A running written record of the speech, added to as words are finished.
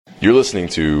You're listening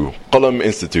to Qalam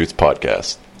Institute's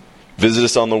podcast. Visit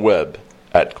us on the web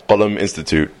at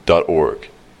qalaminstitute.org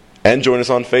and join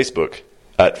us on Facebook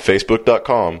at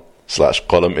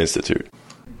facebook.com/Qalam Institute.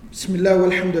 Bismillah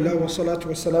walhamdulillah wa salatu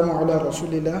wa salamu ala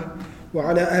rasulillah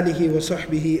wa ala alihi wa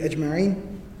sahbihi ajma'een.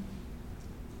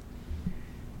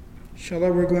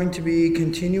 Inshallah, we're going to be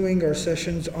continuing our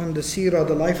sessions on the Sīrah,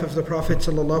 the life of the Prophet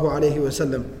sallallahu alaihi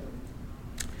wasallam.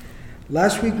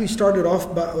 Last week we started off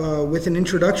with an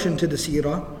introduction to the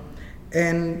Sīrah,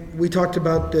 and we talked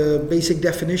about the basic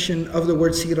definition of the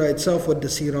word Sīrah itself, what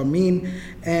does Sīrah mean,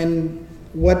 and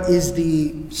what is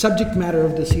the subject matter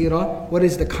of the Sīrah, what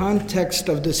is the context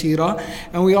of the Sīrah,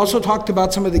 and we also talked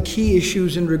about some of the key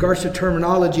issues in regards to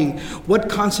terminology, what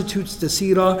constitutes the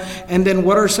Sīrah, and then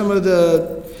what are some of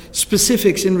the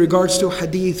specifics in regards to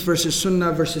hadith versus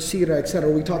sunnah versus Sīrah, etc.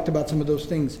 We talked about some of those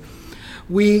things.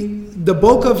 The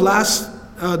bulk of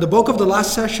the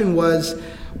last session was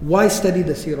why study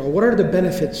the Sīrah? What are the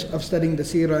benefits of studying the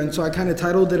Sīrah? And so I kind of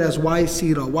titled it as Why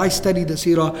Sīrah? Why study the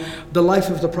Sīrah? The life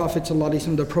of the Prophet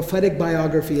ﷺ, the prophetic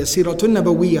biography, as-Sīratun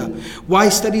Nabawiyyah. Why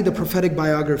study the prophetic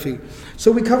biography? So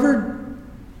we covered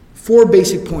 4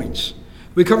 basic points.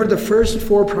 We covered the first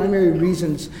 4 primary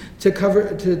reasons to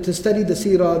study the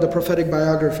Sīrah, the prophetic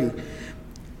biography.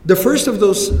 The first of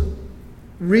those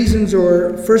reasons,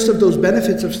 or first of those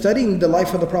benefits of studying the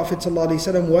life of the Prophet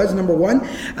ﷺ was, number 1,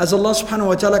 as Allah subhanahu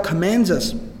wa ta'ala commands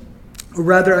us, or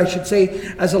rather I should say,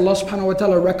 as Allah subhanahu wa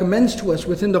ta'ala recommends to us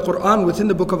within the Quran, within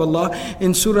the book of Allah,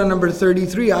 in surah number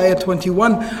 33, ayah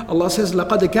 21, Allah says,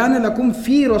 لَقَدْ كَانَ لَكُمْ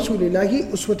فِي رَسُولِ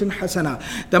اللَّهِ أُسْوَةٌ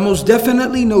حَسَنَةٌ. That most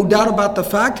definitely, no doubt about the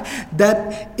fact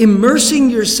that immersing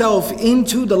yourself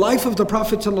into the life of the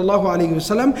Prophet sallallahu alaihi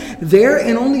wasallam, there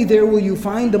and only there will you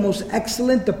find the most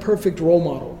excellent, the perfect role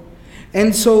model.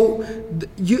 And so,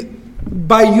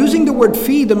 by using the word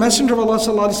fi, the Messenger of Allah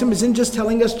ﷺ isn't just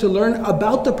telling us to learn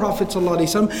about the Prophet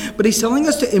ﷺ, but he's telling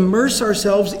us to immerse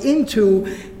ourselves into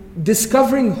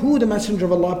discovering who the Messenger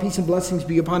of Allah, peace and blessings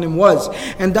be upon him, was.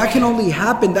 And that can only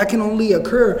happen, that can only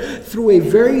occur through a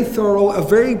very thorough, a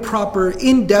very proper,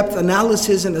 in-depth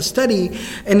analysis and a study,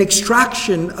 an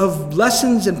extraction of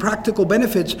lessons and practical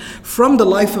benefits from the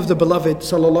life of the beloved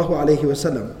sallallahu alaihi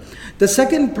wasallam. The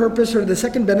second purpose, or the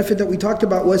second benefit that we talked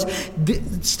about, was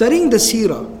studying the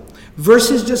Sīrah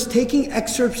versus just taking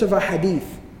excerpts of a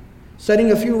hadith,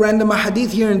 studying a few random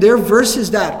hadith here and there,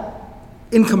 versus that.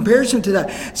 In comparison to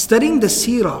that, studying the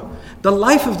Sīrah, the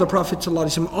life of the Prophet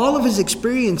ﷺ, all of his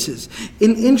experiences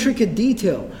in intricate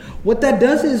detail, what that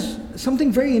does is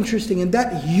something very interesting, and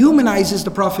that humanizes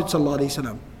the Prophet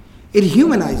ﷺ. It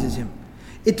humanizes him.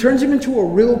 It turns him into a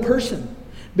real person.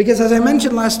 Because as I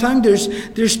mentioned last time, there's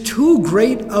too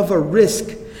great of a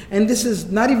risk. And this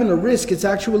is not even a risk, it's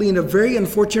actually in a very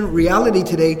unfortunate reality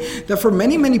today, that for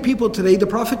many, many people today, the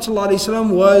Prophet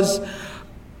ﷺ was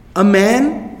a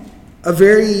man, a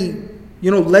very,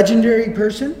 legendary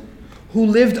person who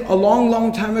lived a long,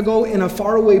 long time ago in a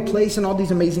faraway place, and all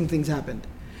these amazing things happened.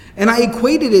 And I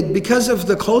equated it, because of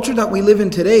the culture that we live in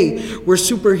today, where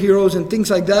superheroes and things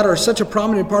like that are such a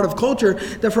prominent part of culture,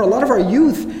 that for a lot of our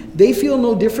youth, they feel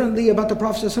no differently about the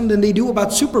Prophet ﷺ than they do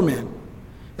about Superman.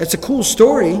 That's a cool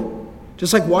story,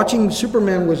 just like watching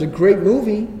Superman was a great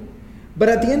movie, but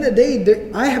at the end of the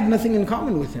day, I have nothing in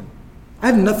common with him. I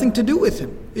have nothing to do with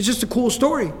him. It's just a cool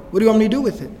story. What do you want me to do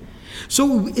with it?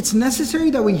 So it's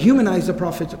necessary that we humanize the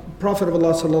Prophet of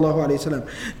Allah sallallahu alaihi wasallam.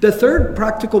 The third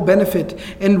practical benefit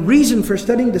and reason for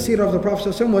studying the Sīrah of the Prophet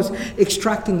sallallahu alaihi wasallam was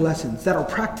extracting lessons that are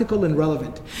practical and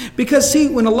relevant. Because see,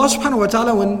 when Allah subhanahu wa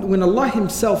ta'ala, when Allah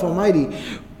Himself Almighty,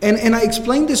 and I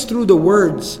explained this through the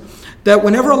words, that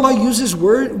whenever Allah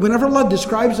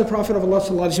describes the Prophet of Allah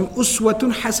sallallahu alaihi wasallam,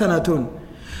 uswatun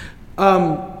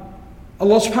hasanatun,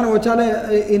 Allah subhanahu wa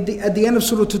ta'ala at the end of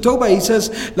Surah At-Tawbah, He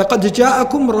says, لَقَدْ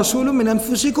جَاءَكُمْ رَسُولٌ مِّنْ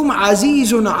أَنفُسِكُمْ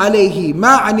عَزِيزٌ عَلَيْهِ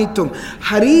مَا عَنِتُّمْ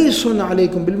حَرِيصٌ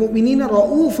عَلَيْكُمْ بِالْمُؤْمِنِينَ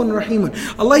رَؤُوفٌ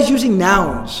رَحِيمٌ. Allah is using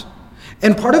nouns.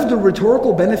 And part of the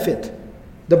rhetorical benefit,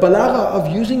 the balagha of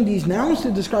using these nouns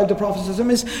to describe the Prophet ﷺ,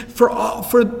 is for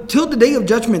till the day of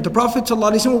judgment, the Prophet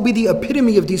ﷺ will be the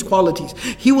epitome of these qualities.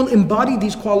 He will embody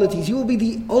these qualities. He will be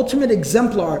the ultimate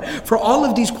exemplar for all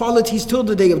of these qualities till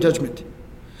the day of judgment.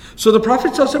 So the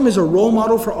Prophet ﷺ is a role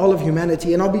model for all of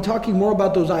humanity, and I'll be talking more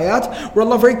about those ayat where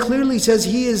Allah very clearly says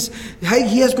He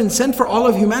has been sent for all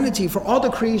of humanity, for all the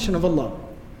creation of Allah,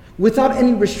 without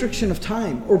any restriction of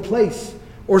time or place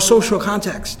or social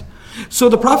context. So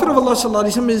the Prophet of Allah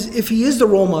ﷺ is, if he is the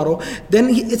role model, then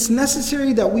it's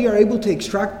necessary that we are able to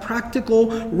extract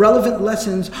practical, relevant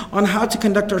lessons on how to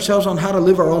conduct ourselves, on how to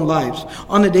live our own lives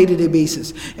on a day-to-day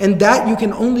basis. And that you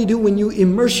can only do when you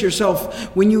immerse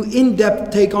yourself, when you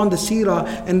in-depth take on the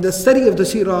Sīrah and the study of the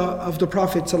Sīrah of the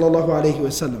Prophet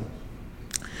ﷺ.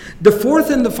 The fourth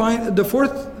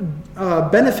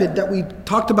benefit that we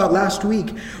talked about last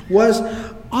week was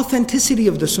authenticity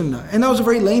of the Sunnah. And that was a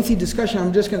very lengthy discussion.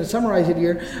 I'm just going to summarize it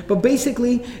here. But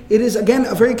basically, it is again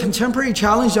a very contemporary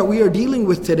challenge that we are dealing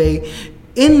with today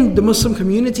in the Muslim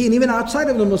community and even outside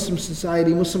of the Muslim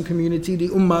society, Muslim community, the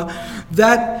Ummah,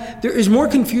 that there is more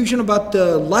confusion about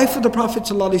the life of the Prophet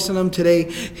ﷺ today,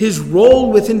 his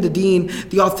role within the deen,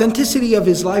 the authenticity of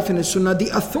his life and his Sunnah, the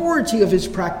authority of his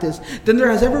practice than there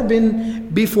has ever been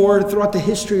before throughout the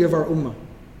history of our Ummah.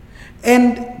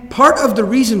 And part of the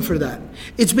reason for that,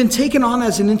 it's been taken on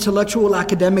as an intellectual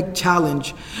academic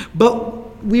challenge, but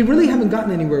we really haven't gotten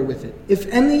anywhere with it. If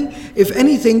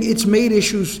anything, it's made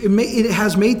issues, it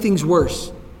has made things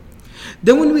worse.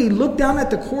 Then when we look down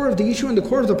at the core of the issue and the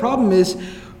core of the problem is,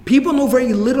 people know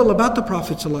very little about the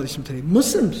Prophet ﷺ today.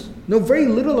 Muslims know very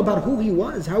little about who he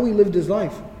was, how he lived his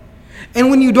life. And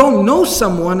when you don't know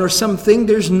someone or something,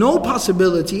 there's no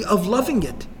possibility of loving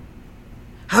it.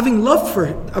 Having love for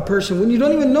a person when you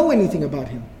don't even know anything about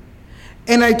him.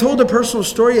 And I told a personal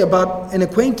story about an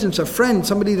acquaintance, a friend,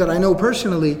 somebody that I know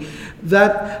personally,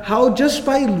 that how just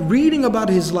by reading about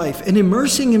his life and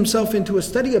immersing himself into a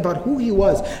study about who he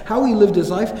was, how he lived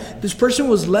his life, this person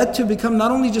was led to become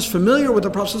not only just familiar with the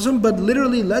Prophet ﷺ, but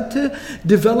literally led to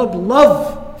develop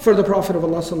love for the Prophet of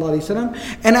Allah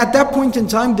ﷺ. And at that point in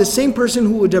time, the same person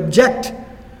who would object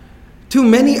to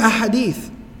many ahadith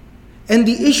and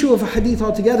the issue of a hadith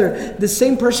altogether, the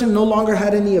same person no longer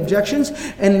had any objections,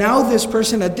 and now this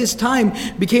person at this time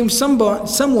became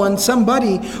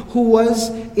somebody who was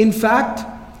in fact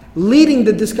leading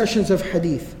the discussions of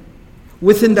hadith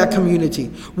within that community,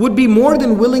 would be more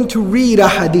than willing to read a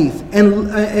hadith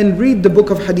and read the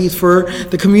book of hadith for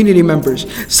the community members.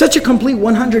 Such a complete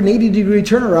 180-degree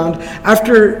turnaround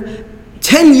after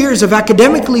 10 years of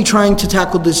academically trying to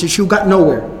tackle this issue, got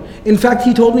nowhere. In fact,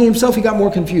 he told me himself he got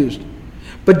more confused.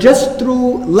 But just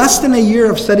through less than a year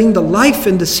of studying the life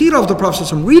and the Sīrah of the Prophet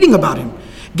ﷺ, reading about him,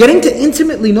 getting to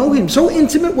intimately know him, so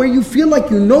intimate where you feel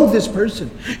like you know this person.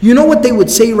 You know what they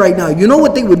would say right now. You know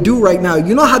what they would do right now.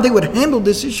 You know how they would handle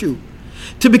this issue.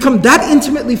 To become that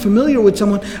intimately familiar with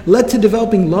someone led to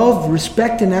developing love,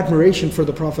 respect, and admiration for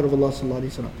the Prophet of Allah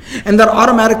ﷺ. And that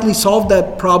automatically solved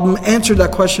that problem, answered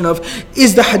that question of,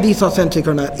 is the hadith authentic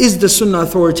or not? Is the sunnah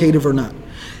authoritative or not?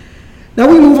 Now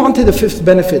we move on to the fifth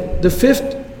benefit, the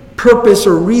fifth purpose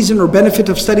or reason or benefit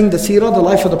of studying the Sīrah, the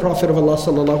life of the Prophet of Allah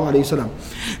ﷺ.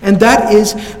 And that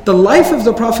is, the life of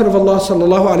the Prophet of Allah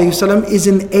ﷺ is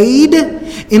an aid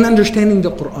in understanding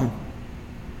the Quran.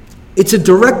 It's a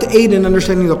direct aid in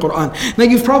understanding the Quran. Now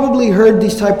you've probably heard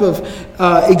these type of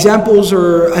examples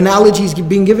or analogies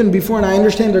being given before, and I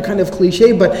understand they're kind of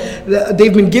cliche, but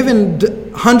they've been given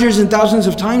hundreds and thousands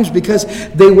of times because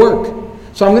they work.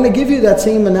 So I'm going to give you that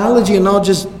same analogy and I'll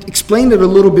just explain it a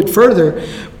little bit further.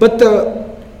 But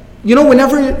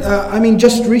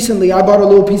just recently I bought a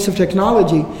little piece of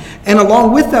technology, and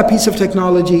along with that piece of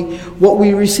technology, what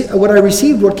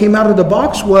came out of the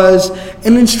box was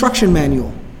an instruction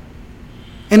manual.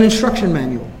 And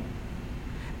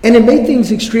it made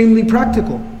things extremely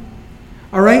practical.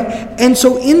 All right? And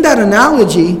so in that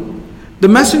analogy, the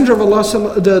Messenger of Allah,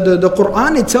 the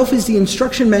Quran itself is the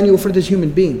instruction manual for this human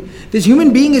being. This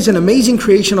human being is an amazing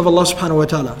creation of Allah subhanahu wa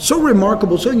ta'ala. So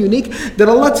remarkable, so unique, that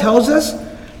Allah tells us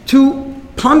to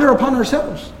ponder upon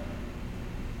ourselves.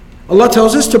 Allah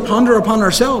tells us to ponder upon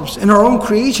ourselves and our own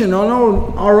creation,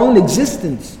 our own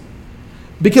existence.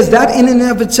 Because that in and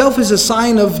of itself is a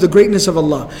sign of the greatness of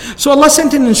Allah. So Allah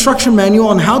sent an instruction manual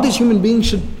on how this human being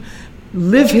should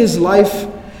live his life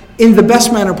in the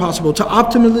best manner possible, to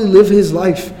optimally live his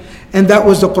life. And that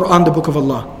was the Quran, the book of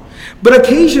Allah. But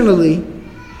occasionally,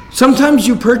 sometimes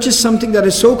you purchase something that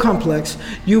is so complex,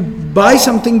 you buy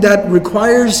something that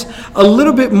requires a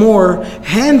little bit more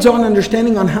hands-on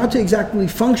understanding on how to exactly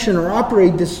function or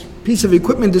operate this piece of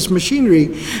equipment, this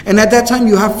machinery. And at that time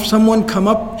you have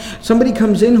somebody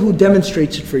comes in who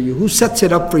demonstrates it for you, who sets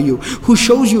it up for you, who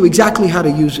shows you exactly how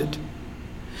to use it.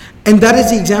 And that is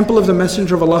the example of the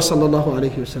Messenger of Allah sallallahu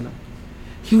alaihi wasallam.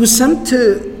 He was sent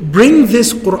to bring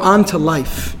this Quran to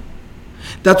life.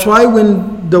 That's why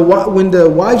when the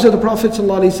wives of the Prophet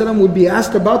sallallahu alaihi wasallam would be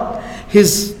asked about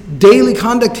his daily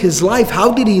conduct, his life,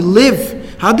 how did he live?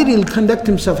 How did he conduct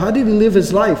himself? How did he live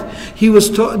his life? They would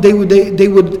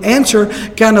answer,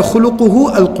 كَانَ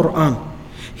خُلُقُهُ الْقُرْآنِ.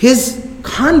 his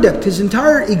conduct, his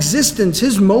entire existence,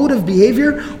 his mode of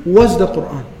behavior was the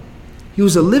Quran. He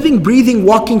was a living, breathing,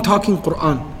 walking, talking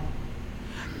Quran.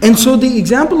 And so the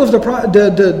example of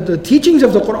the teachings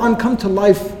of the Quran come to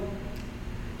life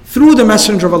through the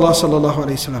Messenger of Allah sallallahu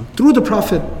alaihi wasallam, through the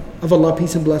Prophet of Allah,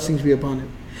 peace and blessings be upon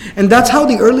him. And that's how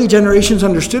the early generations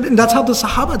understood it, and that's how the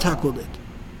Sahaba tackled it.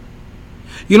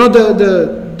 You know,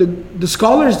 the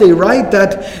scholars, they write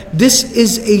that this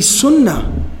is a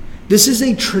sunnah, this is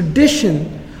a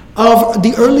tradition of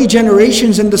the early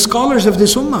generations and the scholars of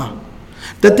this ummah,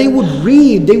 that they would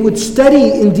read, they would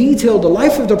study in detail the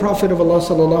life of the Prophet of Allah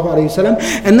sallallahu alaihi wasallam,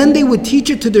 and then they would teach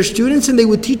it to their students and they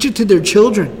would teach it to their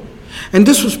children. And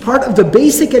this was part of the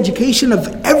basic education of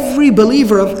every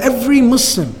believer, of every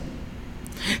Muslim.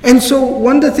 And so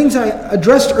one of the things I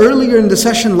addressed earlier in the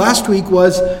session last week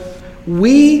was,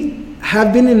 we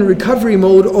have been in recovery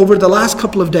mode over the last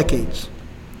couple of decades.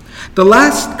 The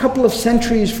last couple of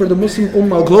centuries for the Muslim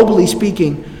Ummah, globally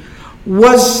speaking,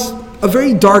 was a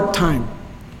very dark time.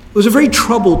 It was a very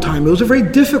troubled time. It was a very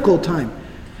difficult time.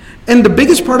 And the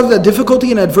biggest part of that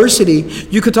difficulty and adversity,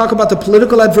 you could talk about the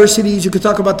political adversities, you could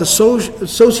talk about the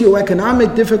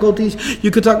socioeconomic difficulties,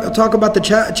 you could talk about the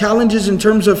challenges in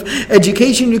terms of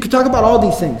education, you could talk about all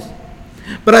these things.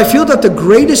 But I feel that the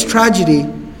greatest tragedy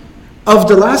of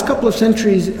the last couple of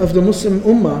centuries of the Muslim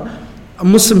Ummah,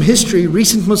 Muslim history,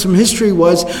 recent Muslim history,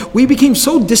 was we became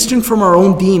so distant from our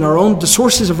own deen, the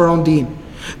sources of our own deen.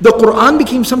 The Quran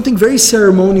became something very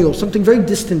ceremonial, something very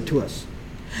distant to us.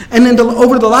 And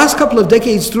over the last couple of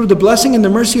decades, through the blessing and the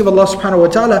mercy of Allah subhanahu wa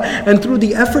ta'ala, and through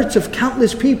the efforts of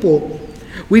countless people,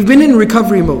 we've been in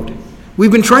recovery mode.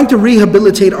 We've been trying to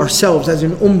rehabilitate ourselves as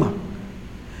an ummah,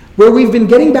 where we've been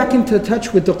getting back into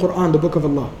touch with the Quran, the book of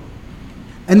Allah.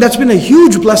 And that's been a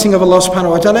huge blessing of Allah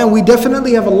subhanahu wa ta'ala, and we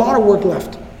definitely have a lot of work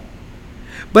left.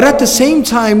 But at the same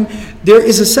time, there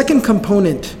is a second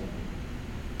component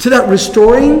to that,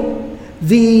 restoring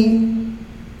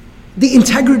the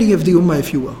integrity of the ummah,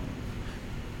 if you will.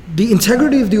 The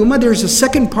integrity of the ummah, there's a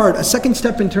second part, a second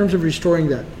step in terms of restoring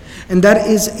that. And that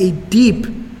is a deep,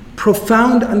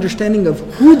 profound understanding of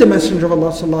who the Messenger of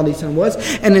Allah sallallahu alaihi wasallam was,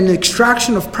 and an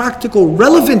extraction of practical,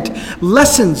 relevant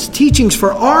lessons, teachings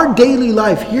for our daily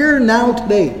life, here, now,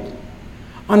 today,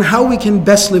 on how we can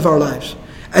best live our lives,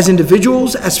 as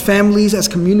individuals, as families, as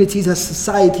communities, as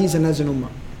societies, and as an ummah.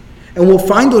 And we'll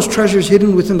find those treasures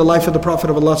hidden within the life of the Prophet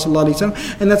of Allah sallallahu alaihi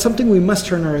wasallam, and that's something we must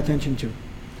turn our attention to.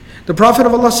 The Prophet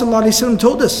of Allah sallallahu alaihi wasallam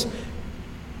told us,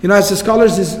 you know, as the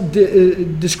scholars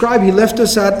describe, he left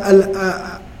us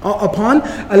upon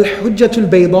al-hujjatul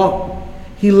bayda.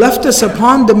 He left us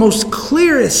upon the most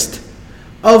clearest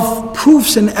of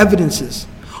proofs and evidences,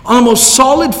 on the most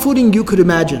solid footing you could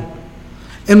imagine.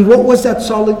 And what was that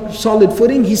solid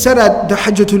footing? He said at the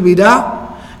Hajjatul Wida,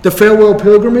 the farewell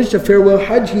pilgrimage, the farewell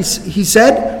Hajj, he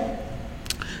said,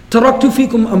 "Taraktu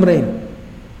fikum amrayn."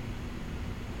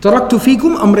 Taraktu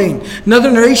fikum amrayn.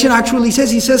 Another narration actually says,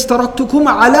 he says, "Taraktukum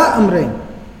ala amrayn."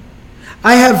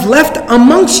 I have left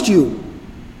amongst you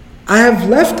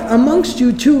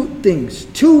two things,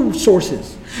 two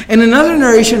sources. And another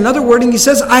narration, another wording, he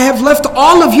says, I have left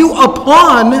all of you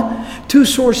upon two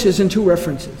sources and two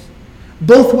references.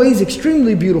 Both ways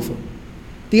extremely beautiful.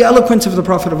 The eloquence of the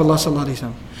Prophet of Allah sallallahu alaihi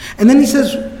wasallam. And then he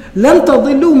says, لَن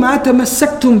تَضِلُّوا مَا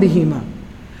تَمَسَّكْتُمْ بِهِمَا.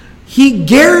 He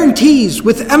guarantees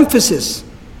with emphasis.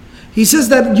 He says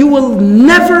that you will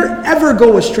never ever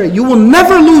go astray. You will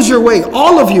never lose your way,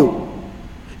 all of you.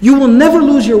 You will never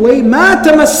lose your way, مَا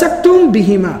تَمَسَّكْتُمْ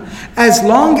بِهِمَا, as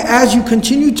long as you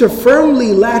continue to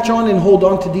firmly latch on and hold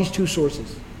on to these two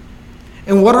sources.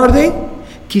 And what are they?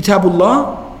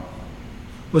 Kitabullah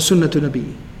wa sunnatu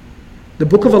nabi. The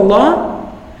book of Allah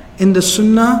and the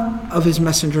sunnah of His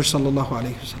Messenger sallallahu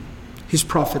alaihi wasallam, His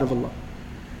Prophet of Allah.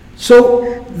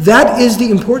 So that is the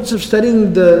importance of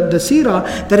studying the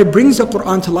Sīrah, that it brings the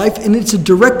Quran to life, and it's a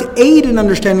direct aid in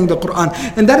understanding the Quran.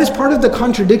 And that is part of the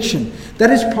contradiction.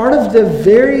 That is part of the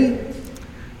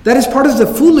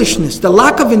foolishness, the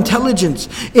lack of intelligence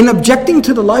in objecting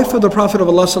to the life of the Prophet of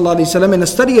Allah sallallahu alaihi wasallam and a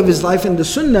study of his life in the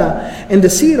Sunnah and the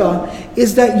Sīrah,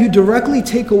 is that you directly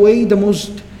take away the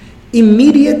most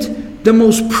immediate, the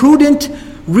most prudent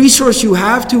resource you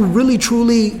have to really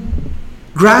truly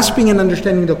grasping and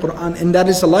understanding the Quran, and that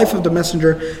is the life of the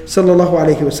Messenger sallallahu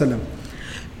alaihi wasallam.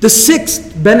 The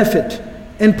sixth benefit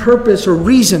and purpose or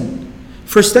reason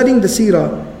for studying the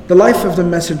Sīrah, the life of the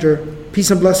Messenger,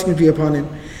 peace and blessings be upon him,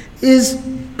 is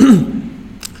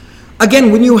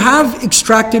again, when you have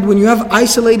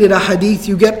isolated a hadith,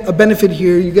 you get a benefit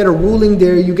here, you get a ruling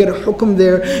there, you get a hukum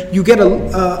there, you get a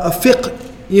fiqh,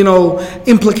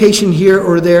 implication here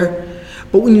or there.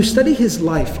 But when you study his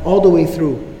life all the way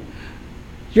through,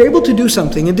 you're able to do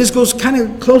something, and this goes kind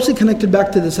of closely connected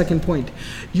back to the second point.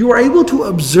 You are able to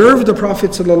observe the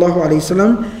Prophet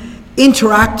ﷺ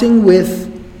interacting with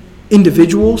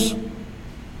individuals,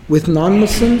 with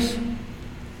non-Muslims,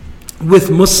 with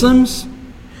Muslims,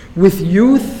 with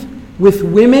youth, with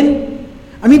women.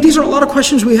 I mean, these are a lot of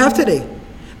questions we have today.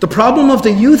 The problem of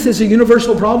the youth is a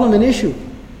universal problem and issue.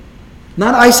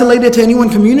 Not isolated to any one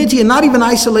community, and not even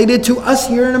isolated to us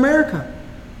here in America.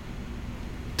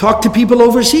 Talk to people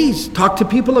overseas. Talk to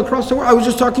people across the world. I was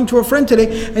just talking to a friend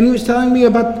today, and he was telling me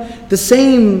about the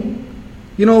same,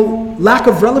 lack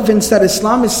of relevance that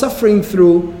Islam is suffering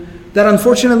through, that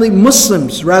unfortunately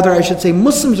Muslims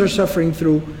are suffering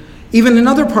through, even in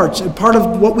other parts, part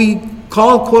of what we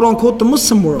call, quote unquote, the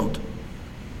Muslim world.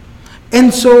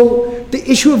 And so the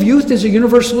issue of youth is a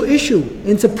universal issue.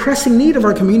 It's a pressing need of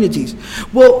our communities.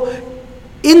 Well,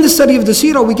 in the study of the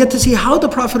Sīrah, we get to see how the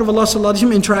Prophet of Allah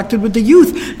ﷺ interacted with the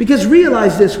youth. Because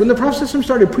realize this, when the Prophet ﷺ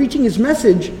started preaching his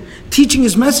message, teaching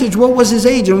his message, what was his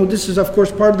age? And this is of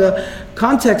course part of the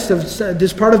context of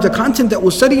this part of the content that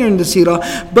we'll study here in the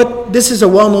Sīrah. But this is a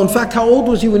well-known fact. How old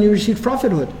was he when he received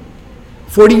prophethood?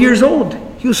 40 years old.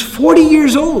 He was 40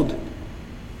 years old.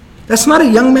 That's not a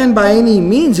young man by any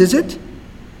means, is it?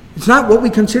 It's not what we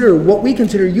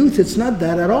consider youth. It's not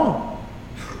that at all.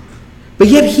 But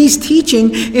yet he's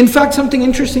teaching. In fact, something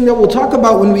interesting that we'll talk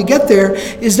about when we get there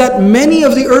is that many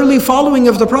of the early following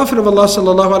of the Prophet of Allah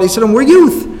ﷺ were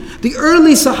youth. The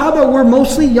early Sahaba were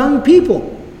mostly young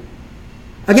people.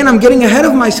 Again, I'm getting ahead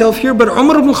of myself here, but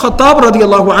Umar ibn Khattab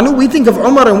radiallahu anhu, we think of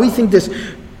Umar and we think this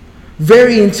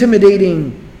very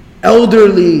intimidating,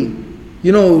 elderly,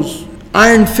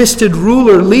 iron-fisted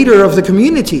ruler, leader of the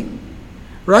community.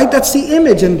 Right? That's the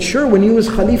image. And sure, when he was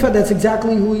Khalifa, that's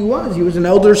exactly who he was. He was an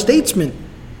elder statesman.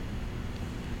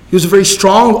 He was a very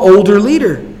strong, older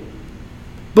leader.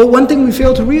 But one thing we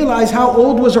fail to realize, how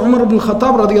old was Umar ibn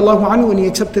Khattab radiallahu anhu when he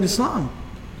accepted Islam?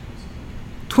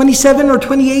 27 or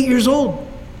 28 years old.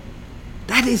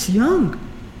 That is young.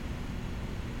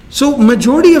 So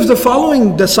majority of the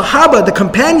following, the Sahaba, the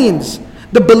companions,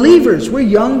 the believers, were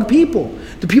young people.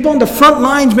 The people on the front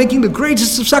lines making the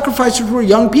greatest of sacrifices were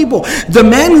young people. The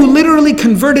man who literally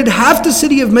converted half the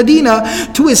city of Medina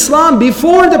to Islam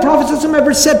before the Prophet ﷺ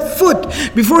ever set foot,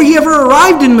 before he ever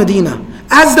arrived in Medina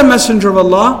as the Messenger of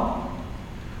Allah,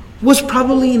 was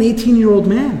probably an 18-year-old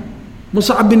man.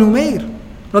 Mus'ab bin Umair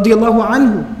radiallahu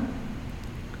anhu.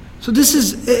 So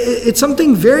it's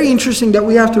something very interesting that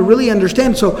we have to really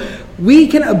understand. So we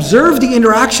can observe the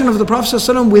interaction of the Prophet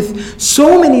ﷺ with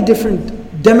so many different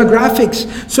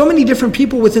demographics, so many different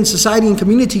people within society and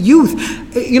community, youth.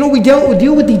 We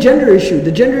deal with the gender issue.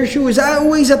 The gender issue is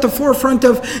always at the forefront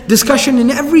of discussion in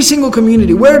every single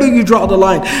community. Where do you draw the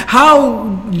line? How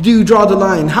do you draw the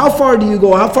line? How far do you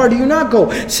go? How far do you not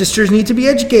go? Sisters need to be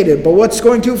educated, but what's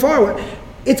going too far?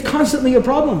 It's constantly a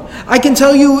problem. I can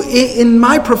tell you in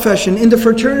my profession, in the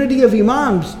fraternity of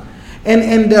imams,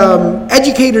 and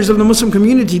educators of the Muslim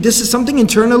community, this is something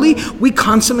internally we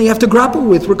constantly have to grapple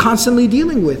with. We're constantly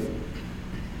dealing with.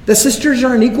 The sisters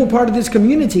are an equal part of this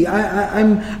community.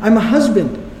 I'm a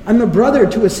husband. I'm a brother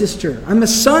to a sister. I'm a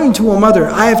son to a mother.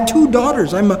 I have 2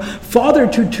 daughters. I'm a father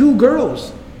to 2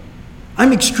 girls.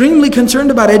 I'm extremely concerned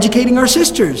about educating our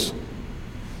sisters,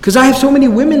 because I have so many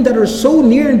women that are so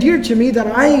near and dear to me that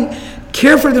I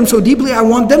care for them so deeply. I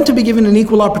want them to be given an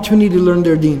equal opportunity to learn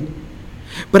their deen.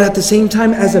 But at the same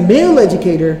time, as a male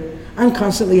educator, I'm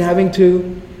constantly having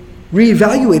to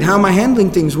reevaluate, how am I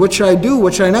handling things? What should I do?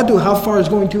 What should I not do? How far is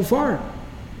going too far?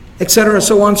 Etc.,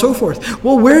 so on and so forth.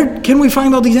 Well, where can we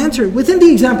find all these answers? Within the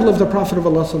example of the Prophet of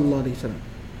Allah sallallahu alaihi wasallam.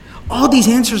 All these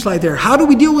answers lie there. How do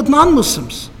we deal with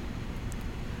non-Muslims?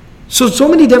 So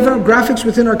many demographics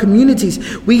within our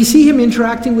communities. We see him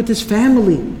interacting with his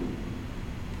family.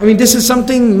 I mean, this is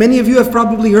something many of you have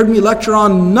probably heard me lecture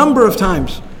on a number of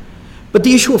times. But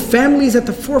the issue of family is at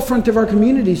the forefront of our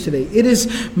communities today. It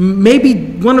is maybe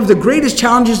one of the greatest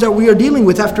challenges that we are dealing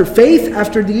with after faith,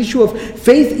 after the issue of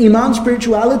faith, iman,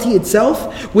 spirituality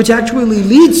itself, which actually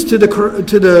leads to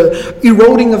the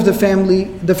eroding of the family,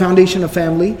 the foundation of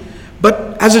family.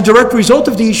 But as a direct result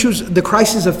of the issues, the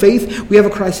crisis of faith, we have a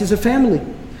crisis of family.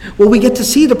 Well, we get to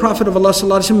see the Prophet of Allah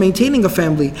ﷺ maintaining a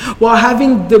family while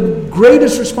having the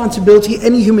greatest responsibility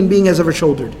any human being has ever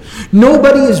shouldered.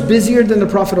 Nobody is busier than the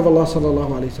Prophet of Allah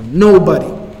ﷺ.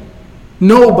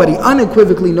 Nobody,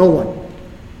 unequivocally no one.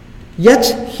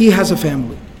 Yet he has a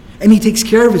family, and he takes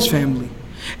care of his family.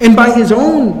 And by his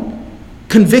own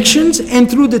convictions and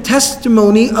through the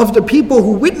testimony of the people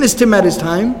who witnessed him at his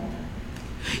time,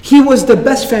 he was the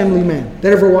best family man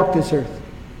that ever walked this earth.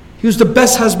 He was the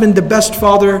best husband, the best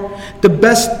father, the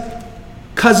best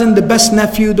cousin, the best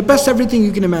nephew, the best everything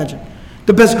you can imagine,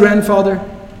 the best grandfather.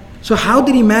 So how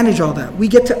did he manage all that? We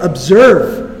get to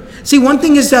observe. See, one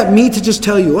thing is that me to just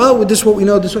tell you, oh, this is what we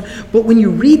know, this is what, but when you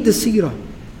read the Sīrah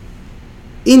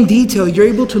in detail, you're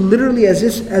able to literally, as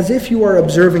if you are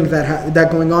observing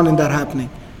that going on and that happening.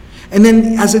 And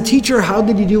then as a teacher, how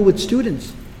did he deal with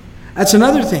students? That's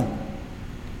another thing.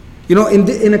 You know,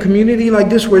 in a community like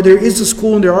this where there is a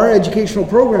school and there are educational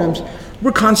programs,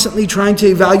 we're constantly trying to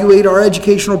evaluate our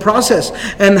educational process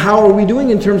and how are we doing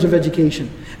in terms of education.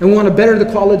 And we want to better the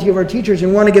quality of our teachers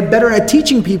and we want to get better at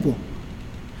teaching people.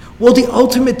 Well, the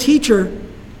ultimate teacher,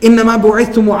 إِنَّمَا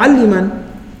بُعِثْتُ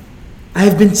مُعَلِّمًا, I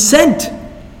have been sent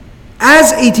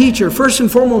as a teacher, first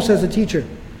and foremost as a teacher.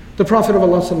 The Prophet of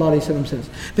Allah ﷺ says.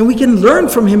 Then we can learn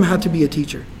from him how to be a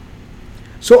teacher.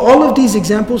 So all of these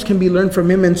examples can be learned from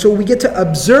him, and so we get to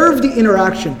observe the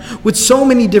interaction with so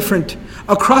many different,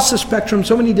 across the spectrum,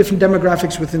 so many different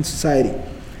demographics within society.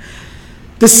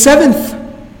 The seventh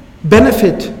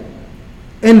benefit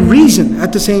and reason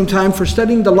at the same time for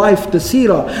studying the life, the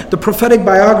Sīrah, the prophetic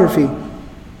biography,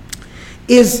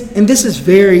 is, and this is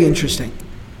very interesting,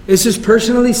 this is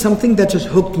personally something that just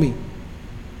hooked me.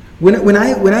 When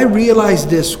I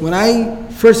realized this, when I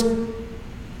first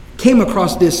came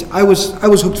across this, I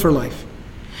was hooked for life.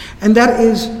 And that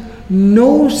is,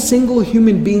 no single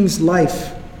human being's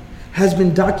life has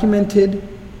been documented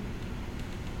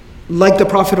like the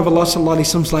Prophet of Allah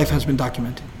ﷺ's life has been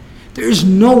documented. There is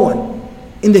no one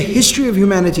in the history of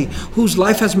humanity whose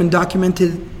life has been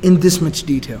documented in this much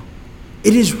detail.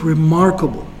 It is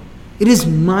remarkable. It is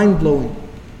mind-blowing.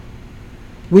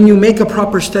 When you make a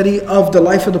proper study of the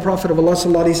life of the Prophet of Allah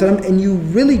ﷺ and you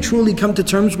really truly come to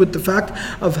terms with the fact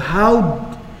of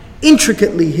how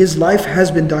intricately his life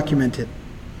has been documented.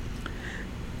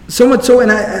 So much so, and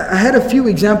I had a few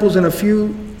examples and a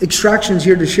few extractions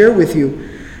here to share with you,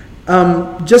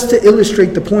 just to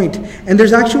illustrate the point. And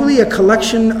there's actually a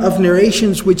collection of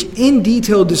narrations which in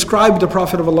detail describe the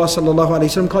Prophet of Allah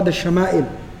ﷺ called the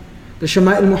Shama'il. The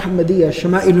Shama'il Muhammadiyah,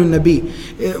 Shama'ilun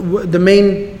Nabi. The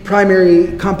main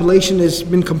primary compilation has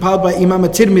been compiled by Imam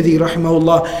at-Tirmidhi,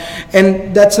 rahimahullah.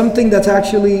 And that's something that's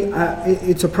actually,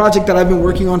 it's a project that I've been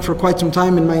working on for quite some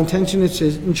time, and my intention is to,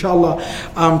 inshallah,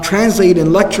 translate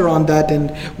and lecture on that.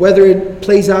 And whether it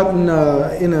plays out in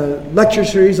a lecture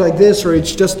series like this, or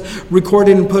it's just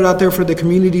recorded and put out there for the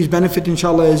community's benefit,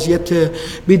 inshallah, is yet to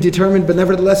be determined. But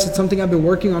nevertheless, it's something I've been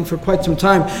working on for quite some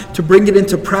time, to bring it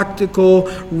into practical,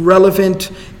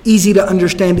 relevant, easy to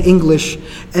understand English,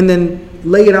 and then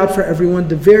lay it out for everyone,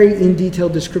 the very in detail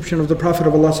description of the Prophet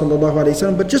of Allah sallallahu alaihi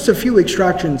wasallam, but just a few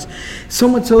extractions, so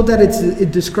much so that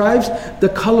it describes the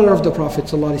color of the Prophet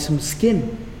sallallahu alaihi wasallam's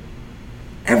skin.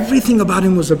 Everything about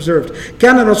him was observed.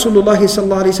 كان رسول الله صلى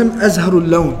الله عليه وسلم أزهر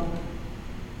اللون.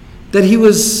 That he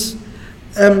was,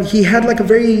 he had like a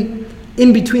very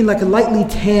in between, like a lightly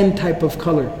tan type of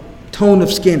color, tone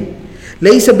of skin.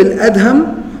 ليس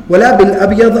بالأدهم ولا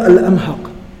بالأبيض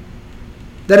الأمحق.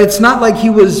 That it's not like he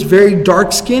was very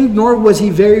dark skinned, nor was he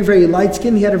very, very light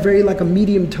skinned. He had a very like a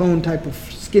medium tone type of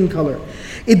skin color.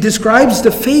 It describes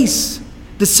the face,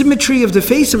 the symmetry of the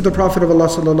face of the Prophet of Allah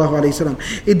sallallahu alaihi wasallam.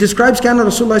 It describes كان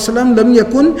رسول الله صلى الله عليه وسلم لم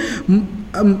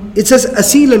يكن, it says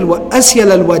أسيل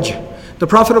الوجه. The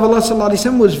Prophet of Allah sallallahu alaihi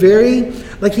wasallam was very,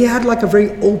 like he had like a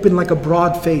very open, like a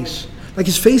broad face. Like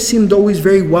his face seemed always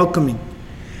very welcoming.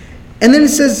 And then it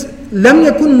says لم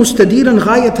يكن مستديرا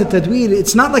غاية التدوير.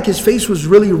 It's not like his face was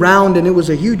really round and it was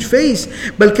a huge face.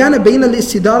 بل كان بين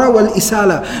الاستدارة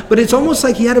والإسالة. But it's almost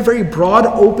like he had a very broad,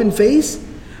 open face,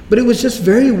 but it was just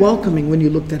very welcoming when you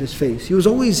looked at his face. He was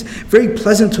always very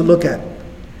pleasant to look at.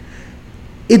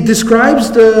 It describes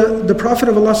the Prophet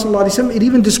of Allah sallallahu alaihi wasallam. It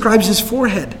even describes his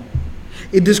forehead.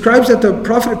 It describes that the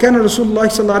Prophet كان رسول الله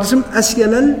صلى الله عليه وسلم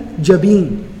أسيل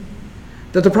الجبين.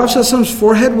 That the Prophet sallallahu alaihi wasallam's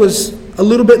forehead was a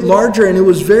little bit larger, and it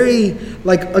was very,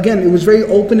 like, again, it was very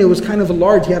open, it was kind of a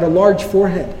large, he had a large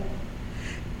forehead.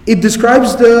 It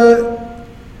describes the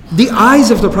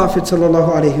eyes of the Prophet sallallahu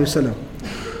alaihi wasallam.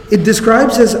 It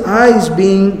describes his eyes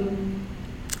being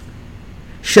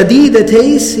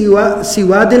shadidatay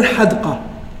siwad al-hadqa.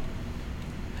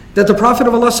 That the Prophet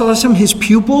of Allah sallallahu alaihi wasallam, his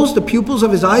pupils, the pupils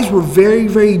of his eyes were very,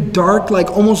 very dark, like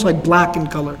almost like black in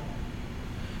color.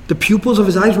 The pupils of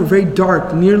his eyes were very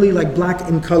dark, nearly like black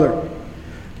in color.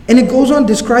 And it goes on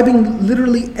describing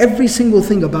literally every single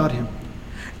thing about him.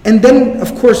 And then,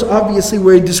 of course, obviously,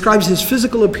 where it describes his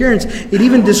physical appearance, it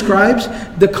even describes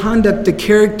the conduct, the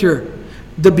character,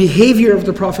 the behavior of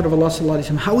the Prophet of Allah sallallahu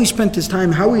alaihi wasallam, how he spent his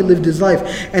time, how he lived his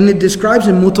life. And it describes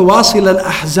him mutawasil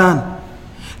al-ahzan.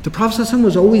 The Prophet sallallahu alaihi wasallam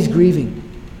was always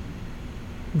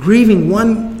grieving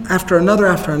one after another,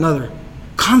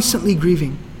 constantly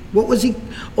grieving. What was he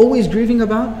always grieving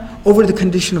about? Over the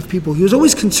condition of people. He was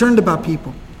always concerned about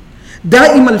people.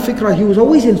 Da'im al-fikra, he was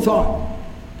always in thought.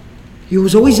 He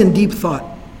was always in deep thought,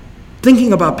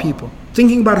 thinking about people,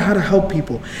 thinking about how to help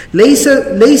people.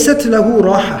 لَيْسَتْ لَهُ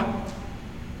رَاحَةٌ.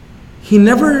 He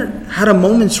never had a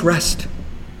moment's rest.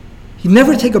 He'd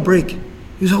never take a break.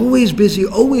 He was always busy,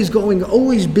 always going,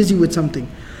 always busy with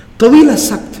something. طَوِيلَ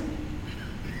السَّكْتِ.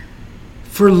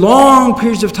 For long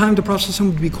periods of time, the Prophet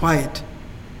ﷺ would be quiet.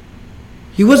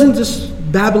 He wasn't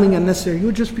just babbling unnecessary. He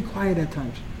would just be quiet at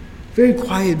times. Very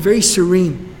quiet, very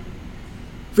serene.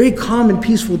 Very calm and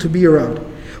peaceful to be around.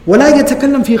 وَلَا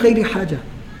يَتَكَلَّمْ فِي غَيْرِ حَاجَةٍ.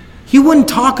 He wouldn't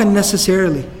talk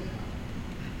unnecessarily.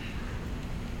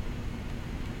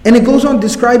 And it goes on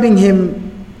describing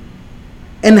him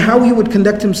and how he would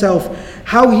conduct himself,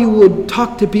 how he would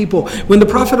talk to people. When the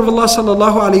Prophet of Allah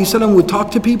ﷺ would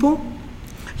talk to people,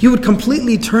 he would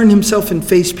completely turn himself and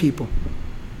face people.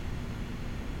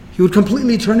 He would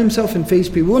completely turn himself and face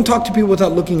people. He wouldn't talk to people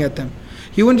without looking at them.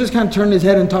 He wouldn't just kind of turn his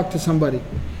head and talk to somebody.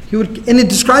 He would, and it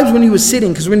describes when he was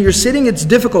sitting, because when you're sitting, it's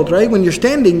difficult, right? When you're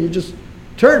standing, you just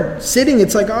turn. Sitting,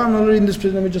 it's like, oh, I'm not reading this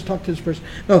person, let me just talk to this person.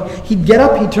 No, he'd get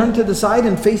up, he'd turn to the side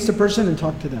and face the person and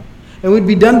talk to them. And we'd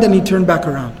be done, then he'd turn back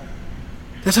around.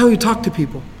 That's how he talked to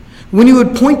people. When he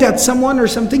would point at someone or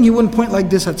something, he wouldn't point like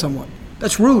this at someone.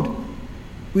 That's rude.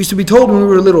 We used to be told when we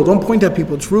were little, don't point at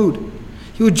people, it's rude.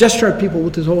 He would gesture at people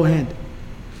with his whole hand.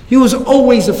 He was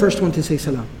always the first one to say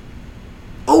salam.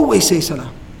 Always say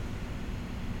salam.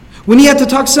 When he had to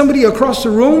talk to somebody across the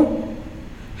room,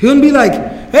 he wouldn't be like,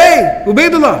 hey,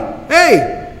 Ubaidullah,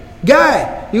 hey,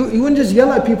 guy. He wouldn't just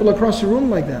yell at people across the room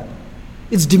like that.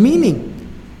 It's demeaning.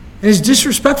 And it's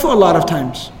disrespectful a lot of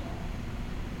times.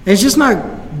 And it's just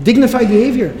not dignified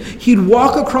behavior. He'd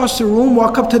walk across the room,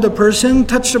 walk up to the person,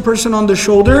 touch the person on the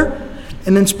shoulder,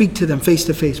 and then speak to them face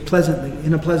to face, pleasantly,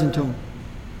 in a pleasant tone.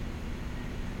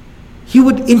 He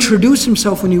would introduce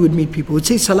himself when he would meet people. He'd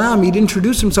say salam, he'd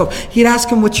introduce himself. He'd ask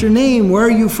him, what's your name? Where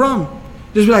are you from?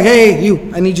 Just be like, hey,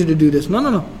 you, I need you to do this.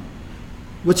 No.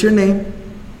 What's your name?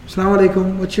 Assalamu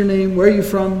alaikum. What's your name? Where are you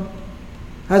from?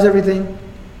 How's everything?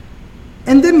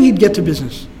 And then he'd get to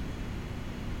business.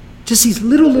 Just these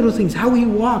little things. How he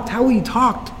walked, how he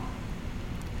talked.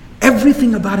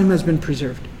 Everything about him has been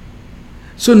preserved.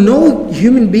 So no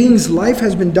human being's life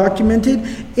has been documented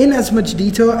in as much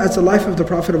detail as the life of the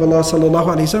Prophet of Allah sallallahu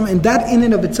alaihi wasallam, and that in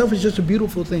and of itself is just a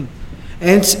beautiful thing.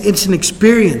 And it's an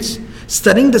experience.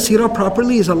 Studying the Sīrah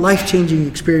properly is a life-changing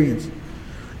experience.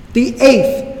 The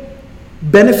eighth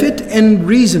benefit and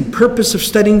reason, purpose of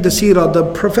studying the Sīrah,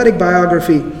 the prophetic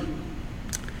biography,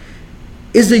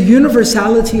 is the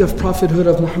universality of prophethood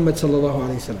of Muhammad sallallahu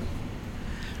alaihi wasallam.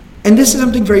 And this is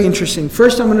something very interesting.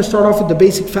 First, I'm going to start off with the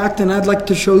basic fact, and I'd like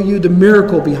to show you the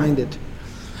miracle behind it.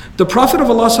 The Prophet of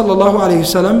Allah sallallahu alaihi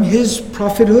wasallam, his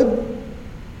prophethood,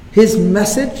 his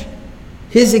message,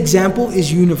 his example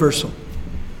is universal.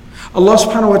 Allah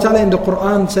subhanahu wa ta'ala in the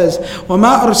Quran says,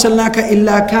 وَمَا أَرْسَلْنَاكَ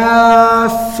إِلَّا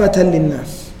كَافَّةً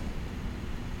لِلنَّاسِ.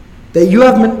 That you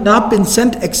have not been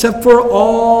sent except for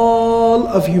all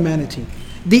of humanity.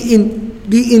 The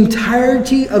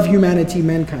entirety of humanity,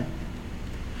 mankind.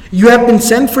 You have been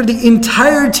sent for the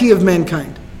entirety of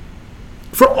mankind.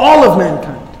 For all of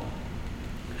mankind.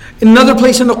 In another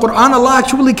place in the Quran, Allah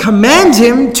actually commands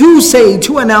him to say,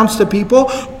 to announce to people,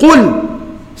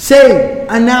 قُلْ, say,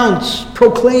 announce,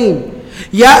 proclaim,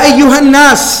 Ya ayyuhan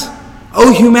nas,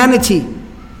 O humanity,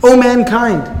 O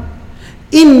mankind,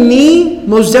 Inni,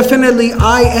 most definitely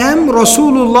I am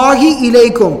Rasulullahi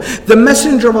ilaykum, the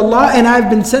messenger of Allah, and I have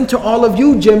been sent to all of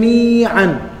you,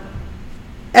 jami'an,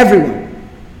 everyone.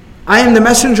 I am the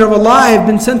messenger of Allah, I have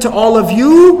been sent to all of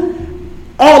you,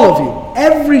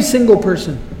 every single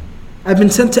person. I've been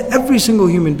sent to every single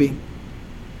human being.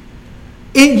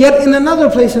 Yet in another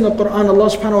place in the Quran, Allah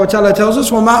subhanahu wa ta'ala tells us,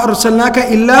 وَمَا أَرْسَلْنَاكَ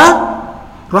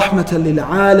إِلَّا رَحْمَةً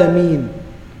لِلْعَالَمِينَ.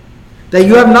 That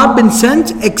you have not been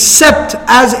sent except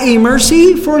as a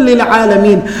mercy for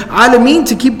لِلْعَالَمِينَ. Alameen,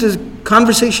 to keep the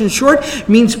conversation short,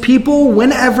 means people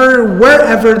whenever,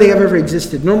 wherever they have ever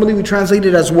existed. Normally we translate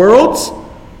it as worlds,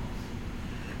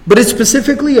 but it's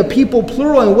specifically a people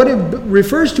plural, and what it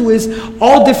refers to is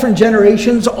all different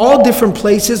generations, all different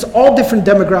places, all different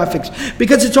demographics.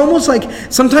 Because it's almost like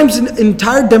sometimes an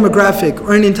entire demographic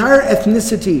or an entire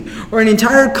ethnicity or an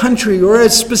entire country or a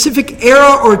specific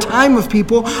era or time of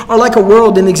people are like a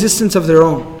world in existence of their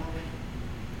own.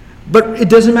 But it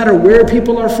doesn't matter where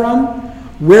people are from,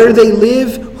 where they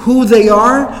live, who they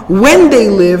are, when they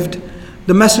lived,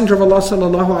 the Messenger of Allah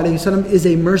sallallahu alaihi wasallam is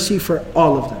a mercy for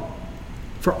all of them.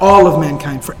 For all of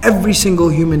mankind, for every single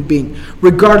human being,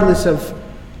 regardless of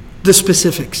the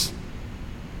specifics.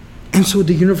 And so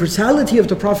the universality of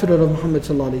the Prophet of Muhammad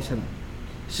sallallahu alaihi wasallam.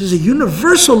 This is a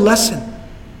universal lesson.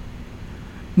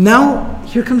 Now,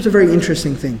 here comes a very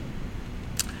interesting thing.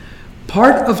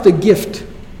 Part of the gift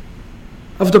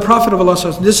of the Prophet of Allah,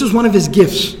 this is one of his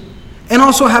gifts, and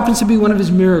also happens to be one of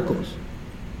his miracles.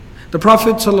 The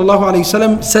Prophet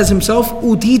ﷺ says himself,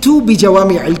 "Utitu bi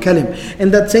jawami al-kalim."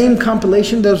 In that same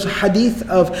compilation, there's a hadith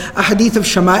of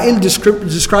Shama'il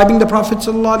describing the Prophet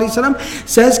ﷺ,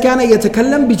 says, "Kana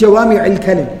yatakallam bi jawami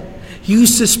al-kalim." He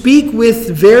used to speak with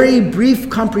very brief,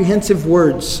 comprehensive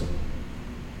words.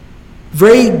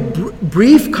 Very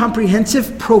brief,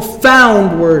 comprehensive,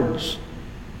 profound words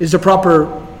is the proper,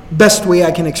 best way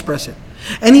I can express it.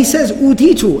 And he says,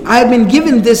 "Utitu," I have been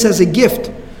given this as a gift.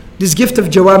 This gift of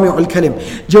Jawami al-Kalim.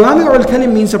 Jawami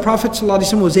al-Kalim means the Prophet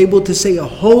ﷺ was able to say a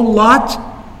whole lot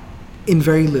in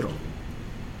very little.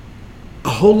 A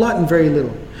whole lot in very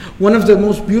little. One of the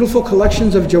most beautiful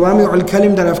collections of Jawami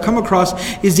al-Kalim that I've come across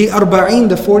is the Arba'in,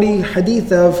 the 40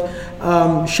 hadith of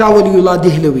Shah Waliullah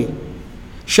Dihlawi.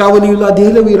 Shah Waliullah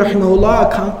Dihlawi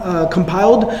rahimahullah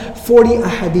compiled 40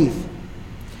 ahadith.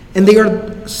 And they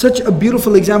are such a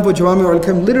beautiful example of Jawami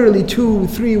al-Kalim, literally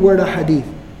 2-3 word ahadith.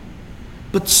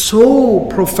 But so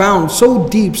profound, so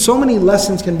deep, so many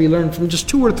lessons can be learned from just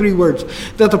 2 or 3 words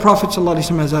that the Prophet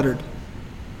ﷺ has uttered.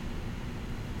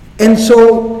 And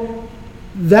so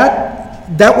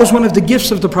that was one of the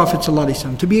gifts of the Prophet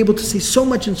ﷺ, to be able to say so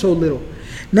much and so little.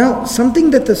 Now,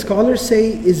 something that the scholars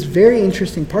say is very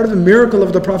interesting, part of the miracle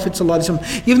of the Prophet ﷺ,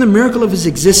 even the miracle of his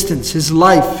existence, his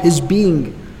life, his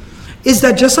being, is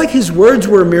that just like his words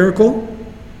were a miracle,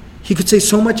 he could say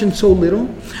so much and so little.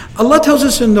 Allah tells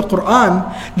us in the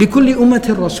Quran, لِكُلِّ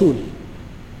أُمَّةٍ رَسُولٍ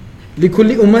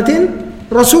لِكُلِّ أُمَّةٍ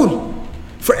رَسُولٍ.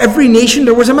 For every nation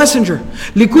there was a messenger.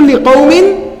 لِكُلِّ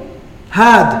قَوْمٍ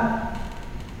هَادٍ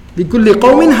لِكُلِّ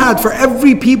قَوْمٍ هَادٍ. For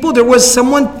every people there was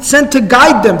someone sent to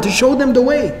guide them, to show them the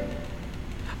way.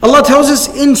 Allah tells us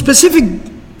in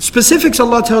specifics,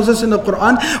 Allah tells us in the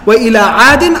Quran, وَإِلَىٰ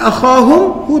عَادٍ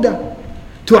أَخَاهُمْ هُودًا.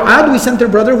 To Ad we sent their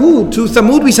brother Hud. To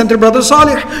Thamud we sent their brother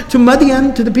Salih. To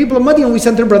Madian, to the people of Madian, we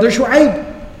sent their brother Shu'aib.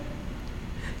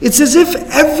 It's as if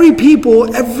every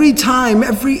people, every time,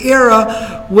 every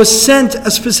era was sent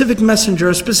a specific messenger,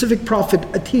 a specific prophet,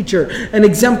 a teacher, an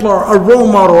exemplar, a role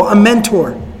model, a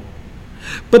mentor.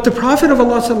 But the Prophet of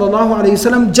Allah sallallahu alaihi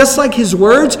wasallam, just like his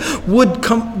words would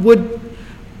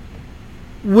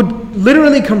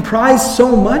literally comprise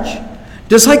so much,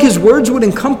 just like his words would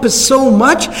encompass so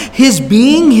much, his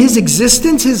being, his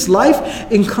existence, his life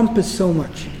encompassed so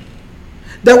much.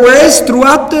 That whereas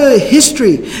throughout the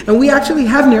history, and we actually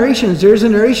have narrations, there's a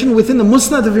narration within the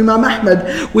Musnad of Imam Ahmad,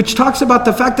 which talks about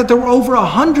the fact that there were over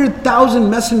 100,000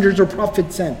 messengers or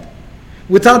prophets sent.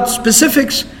 Without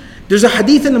specifics, there's a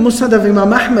hadith in the Musnad of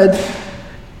Imam Ahmad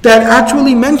that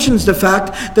actually mentions the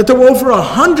fact that there were over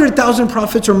 100,000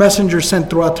 prophets or messengers sent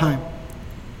throughout time.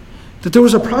 That there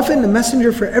was a prophet and a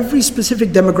messenger for every specific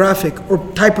demographic or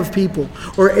type of people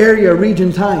or area,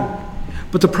 region, time.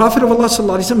 But the Prophet of Allah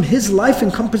ﷺ, his life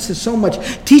encompasses so much,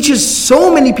 teaches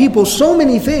so many people, so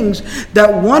many things,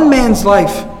 that one man's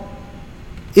life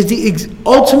is the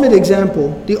ultimate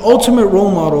example, the ultimate role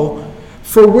model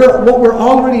for what we're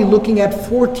already looking at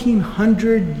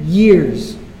 1400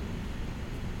 years.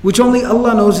 Which only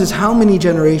Allah knows is how many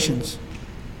generations.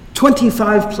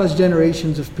 25 plus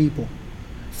generations of people.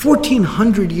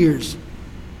 1400 years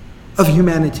of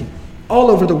humanity all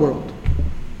over the world,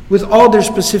 with all their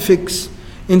specifics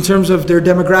in terms of their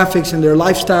demographics and their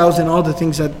lifestyles and all the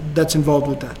things that's involved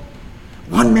with that.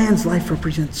 One man's life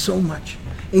represents so much,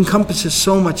 encompasses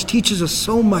so much, teaches us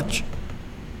so much.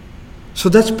 So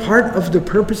that's part of the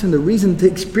purpose and the reason to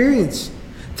experience,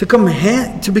 to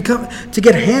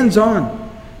get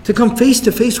hands-on, to come face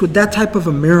to face with that type of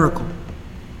a miracle.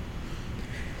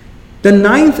 The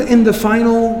 9th and the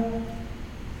final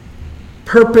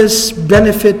purpose,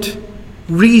 benefit,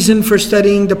 reason for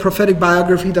studying the prophetic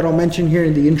biography that I'll mention here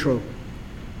in the intro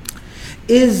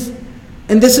is,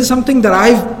 and this is something that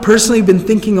I've personally been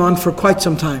thinking on for quite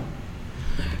some time,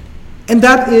 and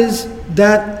that is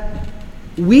that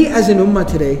we as an ummah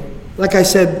today, like I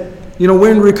said,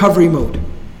 we're in recovery mode.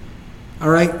 All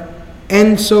right?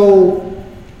 And so,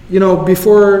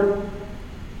 before,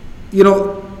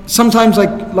 sometimes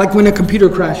like when a computer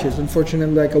crashes,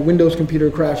 unfortunately, like a Windows computer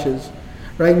crashes,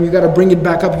 right? And you got to bring it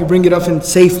back up. You bring it up in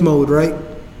safe mode, right?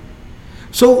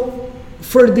 So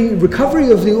for the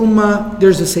recovery of the ummah,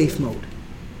 there's a safe mode.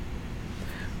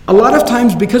 A lot of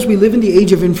times, because we live in the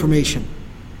age of information,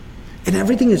 and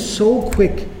everything is so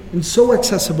quick and so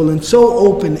accessible and so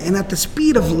open and at the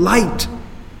speed of light,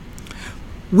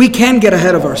 we can get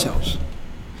ahead of ourselves.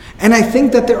 And I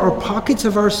think that there are pockets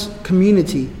of our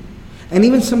community, and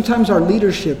even sometimes our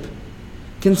leadership,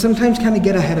 can sometimes kind of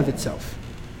get ahead of itself.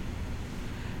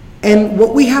 And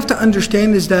what we have to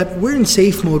understand is that we're in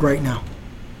safe mode right now.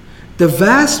 The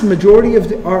vast majority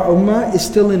of our ummah is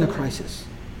still in a crisis.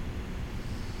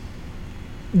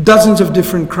 Dozens of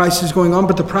different crises going on,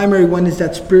 but the primary one is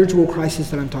that spiritual crisis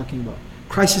that I'm talking about.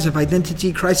 Crisis of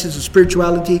identity, crisis of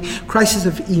spirituality, crisis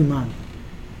of iman.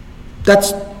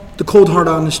 That's the cold hard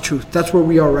honest truth. That's where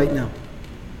we are right now.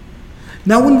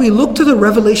 Now when we look to the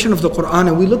revelation of the Quran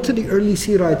and we look to the early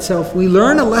Sīrah itself, we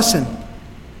learn a lesson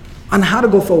on how to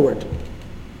go forward.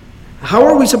 How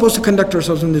are we supposed to conduct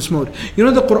ourselves in this mode? You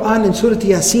know the Quran in Surah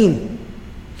Yasin,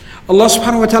 Allah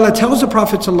subhanahu wa ta'ala tells the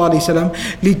Prophet sallallahu alayhi wa sallam,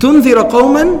 لِتُنذِرَ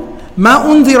قَوْمًا مَا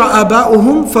أُنذِرَ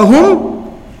آبَاؤُهُمْ فَهُمْ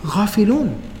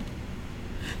غَافِلُونَ.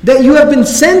 That you have been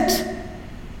sent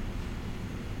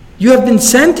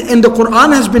and the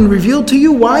Quran has been revealed to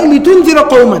you. Why? لِتُنذِرَ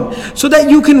قَوْمًا. So that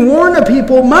you can warn a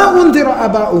people, مَا أُنذِرَ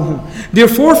آبَاؤُهُم. Their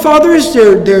forefathers,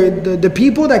 the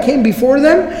people that came before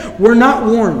them were not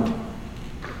warned.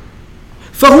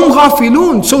 فَهُمْ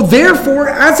غَافِلُونَ. So therefore,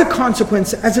 as a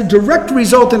consequence, as a direct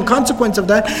result and consequence of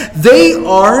that, they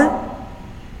are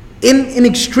in an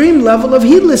extreme level of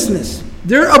heedlessness.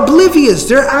 They're oblivious,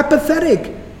 they're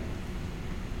apathetic.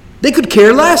 They could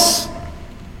care less.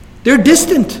 They're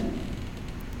distant.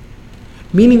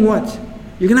 Meaning what?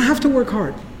 You're going to have to work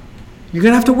hard. You're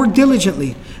going to have to work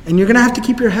diligently. And you're going to have to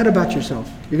keep your head about yourself.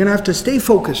 You're going to have to stay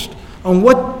focused on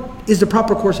what is the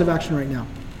proper course of action right now.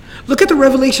 Look at the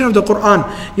revelation of the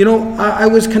Quran. You know, I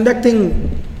was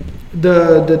conducting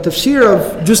the tafsir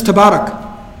of Juz Tabarak.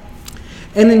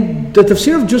 And in the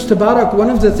tafsir of Juz Tabarak, one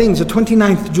of the things, the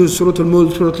 29th Juz, Surah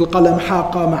Al-Mulk, Surah Al-Qalam,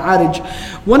 Haqqa, Ma'arij,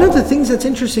 one of the things that's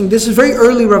interesting, this is very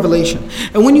early revelation.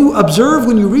 And when you observe,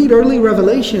 when you read early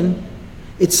revelation,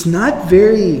 it's not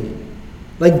very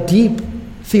deep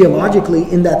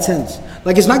theologically in that sense.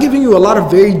 It's not giving you a lot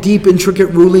of very deep, intricate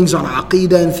rulings on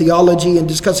aqidah and theology and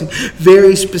discussing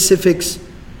very specifics.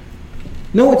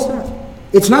 No, it's not.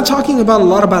 It's not talking a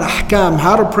lot about ahkam,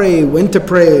 how to pray, when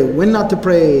not to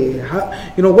pray,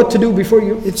 what to do before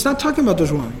you. It's not talking about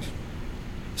those rulings.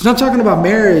 It's not talking about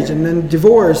marriage and then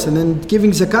divorce and then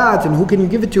giving zakat and who can you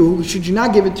give it to, who should you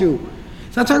not give it to.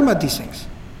 It's not talking about these things.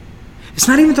 It's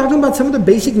not even talking about some of the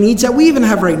basic needs that we even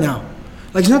have right now.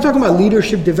 It's not talking about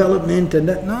leadership development and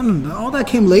that. No, all that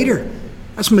came later.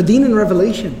 That's Medinan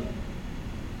revelation.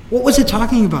 What was it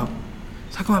talking about?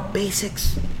 It's talking about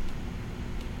basics.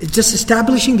 It's just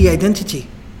establishing the identity.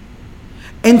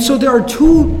 And so there are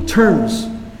two terms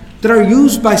that are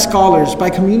used by scholars, by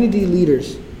community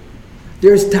leaders.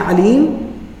 There's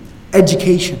ta'aleem,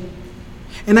 education.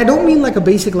 And I don't mean a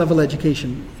basic level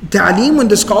education. Ta'aleem, when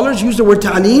the scholars use the word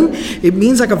ta'aleem, it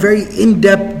means a very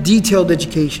in-depth, detailed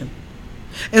education.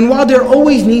 And while there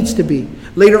always needs to be,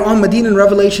 later on Medinan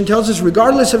revelation tells us,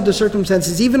 regardless of the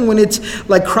circumstances, even when it's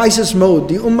crisis mode,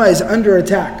 the ummah is under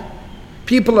attack,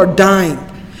 people are dying,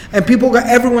 and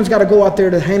everyone's got to go out there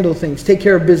to handle things, take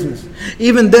care of business.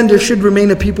 Even then there should remain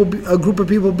a group of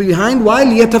people behind. Why?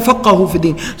 لِيَتَفَقَّهُ فِي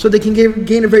الدِّينِ. So they can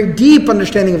gain a very deep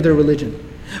understanding of their religion.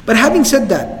 But having said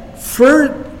that,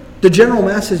 for the general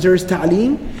masses there is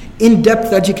ta'aleem,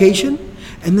 in-depth education,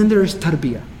 and then there is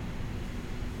tarbiyah.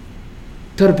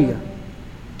 Tarbiyah.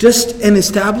 Just an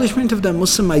establishment of the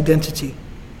Muslim identity.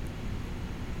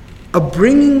 A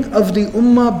bringing of the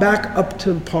ummah back up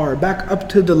to par, back up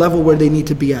to the level where they need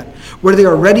to be at, where they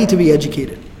are ready to be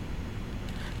educated.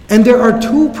 And there are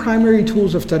two primary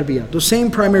tools of tarbiyah, those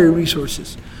same primary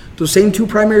resources. Those same two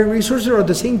primary resources are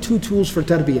the same two tools for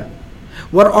tarbiyah.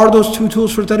 What are those two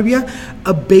tools for tarbiyah?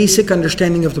 A basic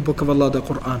understanding of the Book of Allah, the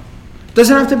Quran.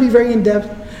 Doesn't have to be very in-depth.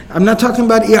 I'm not talking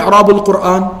about i'rab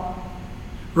al-Quran.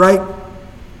 Right?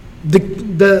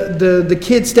 The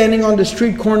kid standing on the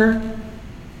street corner,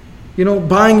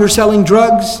 buying or selling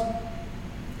drugs.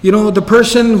 The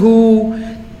person who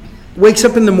wakes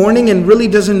up in the morning and really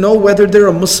doesn't know whether they're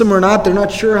a Muslim or not. They're not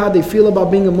sure how they feel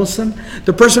about being a Muslim.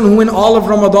 The person who in all of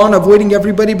Ramadan avoiding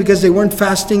everybody because they weren't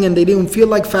fasting and they didn't feel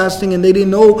like fasting and they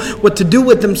didn't know what to do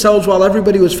with themselves while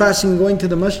everybody was fasting and going to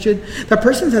the masjid. That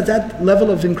person's at that level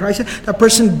of in crisis. That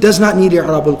person does not need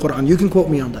i'rab al-Quran. You can quote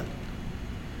me on that.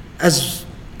 As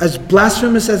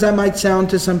blasphemous as that might sound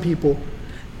to some people,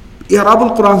 i'rab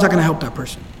al-Quran is not going to help that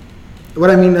person. What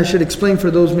I mean, I should explain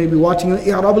for those maybe watching.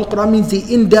 I'rab al-Quran means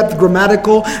the in-depth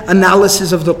grammatical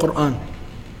analysis of the Quran.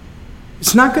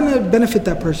 It's not going to benefit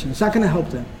that person. It's not going to help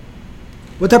them.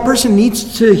 What that person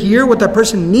needs to hear, what that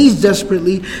person needs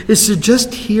desperately, is to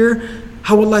just hear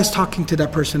how Allah is talking to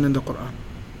that person in the Quran.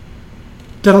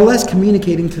 That Allah is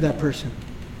communicating to that person.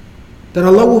 That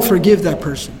Allah will forgive that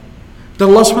person. that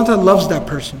Allah subhanahu wa ta'ala loves that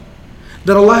person,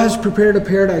 that Allah has prepared a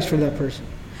paradise for that person,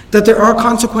 that there are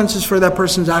consequences for that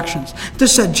person's actions.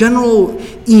 This is that general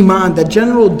iman, that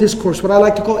general discourse, what I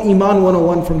like to call Iman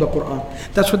 101 from the Quran.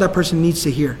 That's what that person needs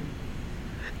to hear.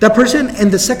 That person,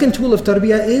 and the second tool of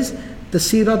tarbiyah is the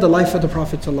Sīrah, the life of the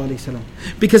Prophet ﷺ.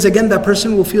 Because again, that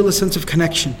person will feel a sense of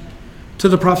connection to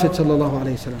the Prophet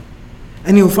ﷺ.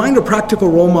 And he'll find a practical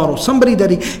role model, somebody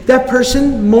that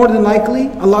person, more than likely,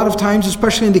 a lot of times,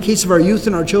 especially in the case of our youth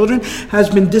and our children, has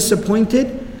been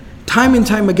disappointed time and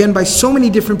time again by so many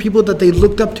different people that they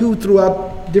looked up to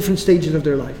throughout different stages of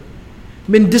their life.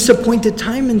 Been disappointed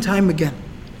time and time again.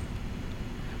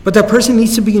 But that person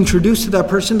needs to be introduced to that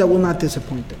person that will not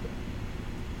disappoint them.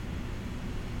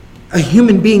 A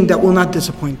human being that will not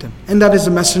disappoint them. And that is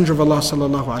the Messenger of Allah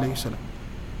sallallahu alayhi wasallam.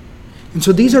 And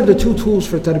so these are the two tools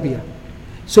for tarbiyah.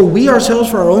 So we ourselves,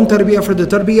 for our own tarbiyah, for the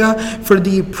tarbiyah, for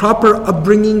the proper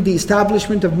upbringing, the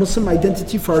establishment of Muslim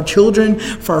identity for our children,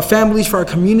 for our families, for our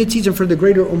communities, and for the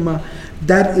greater ummah,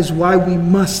 that is why we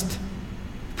must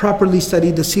properly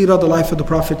study the Sīrah, the life of the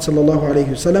Prophet sallallahu alaihi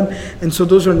wasallam. And so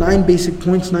those are 9 basic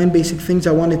points, 9 basic things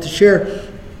I wanted to share.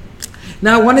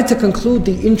 Now I wanted to conclude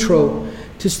the intro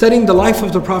to studying the life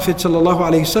of the Prophet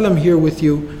ﷺ here with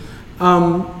you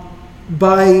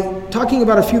by talking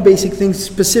about a few basic things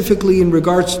specifically in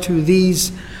regards to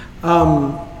these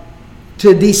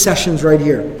sessions right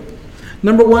here.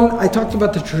 Number one, I talked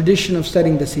about the tradition of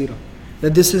studying the Sīrah.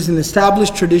 That this is an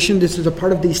established tradition, this is a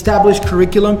part of the established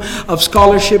curriculum of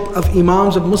scholarship, of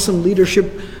imams, of Muslim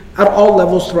leadership at all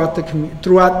levels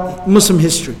throughout Muslim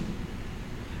history.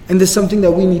 And this is something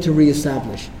that we need to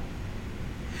reestablish.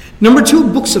 Number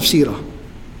 2, books of Sīrah.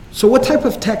 So what type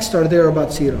of texts are there about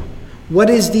Sīrah? What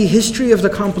is the history of the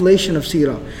compilation of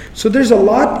Sīrah? So there's a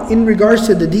lot in regards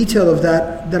to the detail of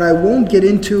that I won't get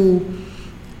into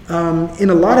in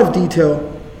a lot of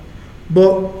detail.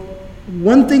 But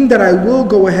one thing that I will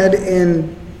go ahead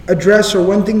and address, or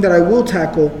one thing that I will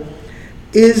tackle,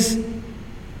 is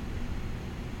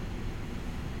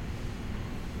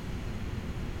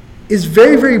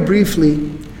very, very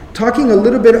briefly talking a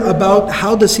little bit about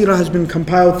how the Sīrah has been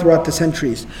compiled throughout the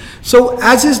centuries. So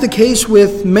as is the case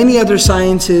with many other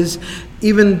sciences,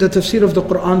 even the tafsir of the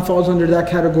Quran falls under that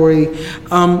category.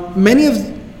 Many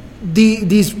of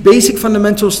these basic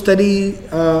fundamental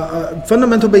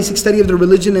basic study of the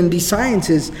religion and these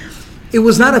sciences, it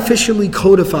was not officially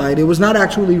codified. It was not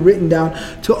actually written down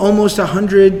to almost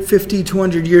 150,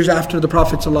 200 years after the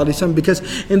Prophet ﷺ, because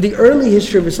in the early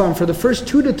history of Islam, for the first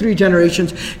 2 to 3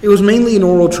 generations, it was mainly an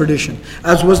oral tradition,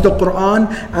 as was the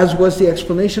Quran, as was the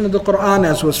explanation of the Quran,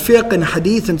 as was fiqh and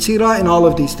hadith and Sīrah and all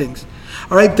of these things.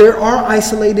 All right, there are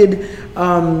isolated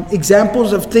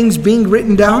examples of things being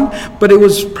written down, but it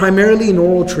was primarily an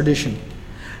oral tradition.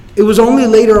 It was only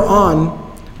later on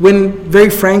when, very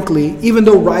frankly, even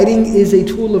though writing is a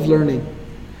tool of learning,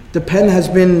 the pen has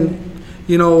been,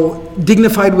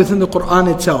 dignified within the Quran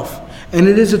itself. And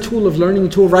it is a tool of learning, a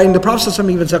tool of writing. The Prophet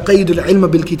ﷺ even said, قَيِّدُ الْعِلْمَ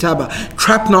بِالْكِتَابَةِ,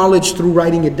 trap knowledge through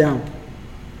writing it down.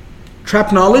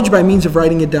 Trap knowledge by means of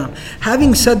writing it down.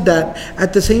 Having said that,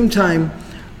 at the same time,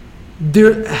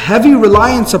 their heavy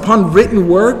reliance upon written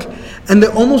work and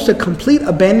almost a complete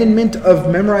abandonment of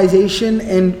memorization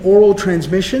and oral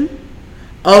transmission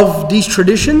of these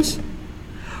traditions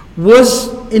was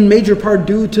in major part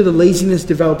due to the laziness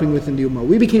developing within the ummah.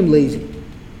 We became lazy.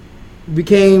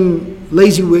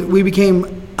 We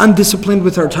became undisciplined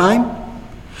with our time.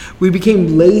 We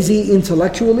became lazy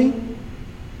intellectually.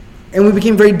 And we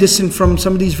became very distant from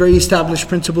some of these very established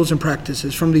principles and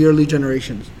practices from the early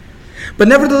generations. But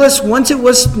nevertheless, once it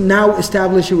was now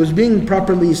established, it was being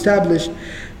properly established,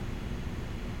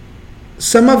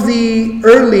 some of the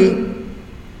early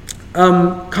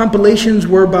compilations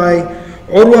were by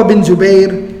Urwa bin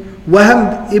Zubayr,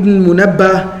 Wahab ibn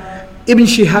Munabbah, Ibn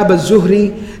Shihab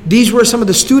al-Zuhri. These were some of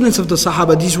the students of the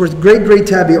Sahaba. These were great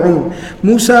tabi'un.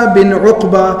 Musa bin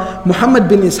Uqba, Muhammad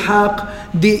bin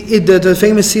Ishaq, the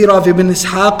famous Sīrah of Ibn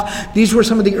Ishaq. These were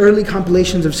some of the early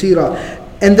compilations of Sīrah.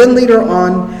 And then later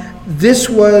on, this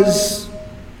was,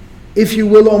 if you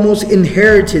will, almost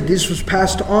inherited. This was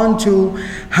passed on to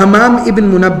Hamam ibn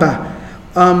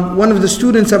Munabbah, one of the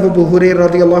students of Abu Hurairah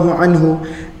radiallahu anhu,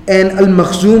 and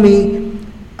Al-Makhzumi.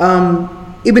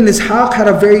 Ibn Ishaq had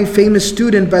a very famous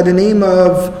student by the name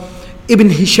of Ibn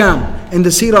Hisham, and the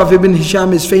Sīrah of Ibn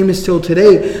Hisham is famous till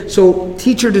today. So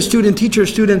teacher to student, teacher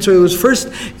to student. So it was first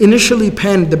initially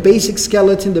penned, the basic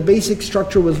skeleton, the basic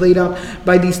structure was laid out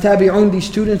by these tabi'un, these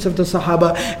students of the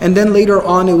Sahaba, and then later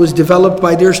on it was developed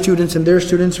by their students and their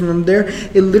students. From there,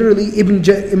 it literally,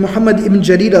 Muhammad ibn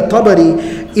Jarir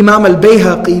al-Tabari, Imam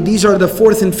al-Bayhaqi, these are the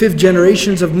fourth and fifth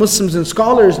generations of Muslims and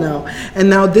scholars now. And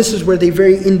now this is where they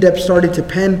very in-depth started to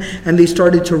pen and they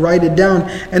started to write it down.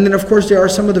 And then of course there are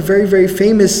some of the very, very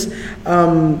famous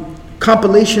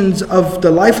compilations of the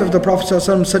life of the Prophet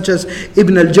ﷺ, such as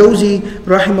Ibn al-Jawzi,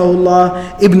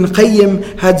 rahimahullah, Ibn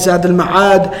Qayyim had Zad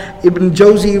al-Ma'ad, Ibn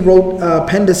Jawzi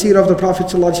penned the Sīrah of the Prophet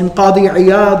ﷺ, Qadi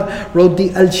Iyad wrote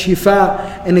the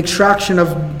Al-Shifa, an extraction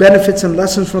of benefits and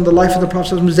lessons from the life of the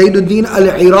Prophet ﷺ. Zayduddin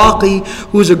al-Iraqi,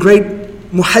 who is a great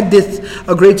muhaddith,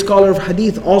 a great scholar of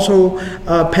hadith, also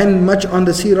penned much on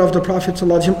the Sīrah of the Prophet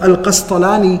ﷺ.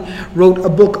 Al-Qastalani wrote a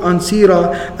book on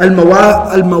Sīrah,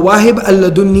 Al-Mawahib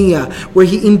Al-Ladunniya, where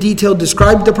he in detail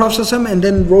described the Prophet ﷺ and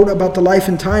then wrote about the life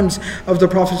and times of the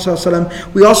Prophet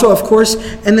ﷺ. We also, of course,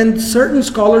 and then certain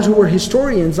scholars who were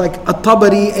historians like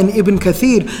At-Tabari and Ibn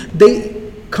Kathir,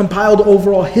 they compiled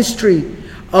overall history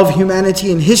of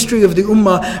humanity and history of the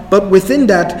ummah, but within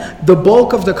that, the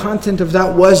bulk of the content of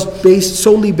that was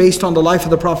solely based on the life of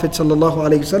the Prophet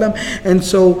ﷺ. And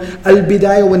so,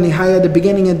 Al-Bidayah wa Nihaya, the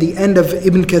beginning and the end of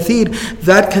Ibn Kathir,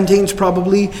 that contains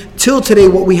probably, till today,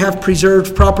 what we have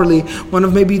preserved properly, one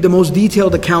of maybe the most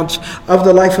detailed accounts of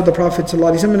the life of the Prophet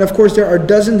ﷺ. And of course, there are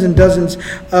dozens and dozens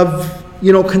of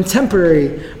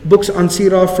contemporary books on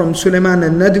Sīrah, from Sulaiman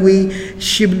al-Nadwi,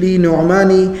 Shibli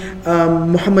Nu'mani,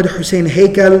 Muhammad Hussein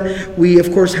Haykal. We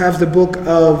of course have the book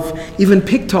of even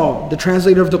Pickthall, the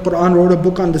translator of the Quran, wrote a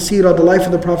book on the Sīrah, the life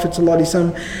of the Prophet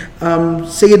ﷺ.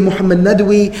 Sayyid Muhammad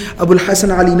Nadwi, Abu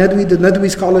al-Hasan Ali Nadwi, the Nadwi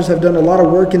scholars have done a lot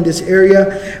of work in this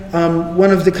area.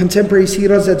 One of the contemporary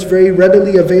Sīrahs that's very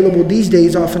readily available these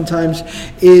days oftentimes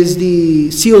is the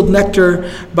Sealed Nectar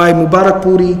by Mubarak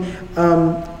Puri.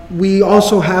 We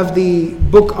also have the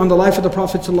book on the life of the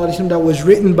Prophet ﷺ that was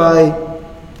written by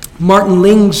Martin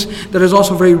Lings, that is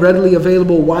also very readily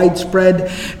available, widespread.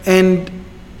 And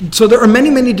so there are many,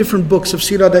 many different books of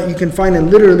Sīrah that you can find. And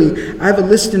literally, I have a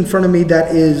list in front of me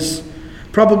that is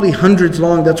probably hundreds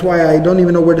long. That's why I don't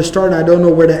even know where to start and I don't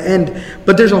know where to end.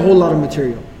 But there's a whole lot of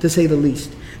material, to say the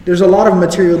least. There's a lot of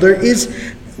material. There is,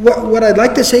 what I'd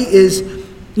like to say is,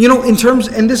 in terms,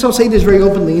 and this I'll say this very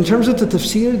openly, in terms of the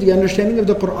tafsir, the understanding of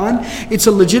the Quran, it's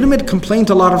a legitimate complaint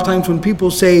a lot of times when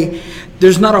people say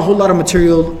there's not a whole lot of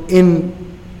material in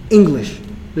English.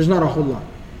 There's not a whole lot.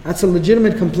 That's a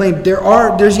legitimate complaint.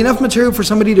 There's enough material for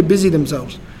somebody to busy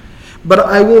themselves. But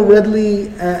I will readily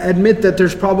admit that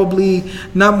there's probably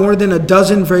not more than a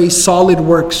dozen very solid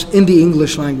works in the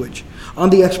English language on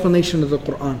the explanation of the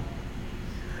Quran.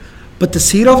 But the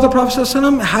Sīrah of the Prophet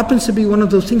ﷺ happens to be one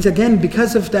of those things, again,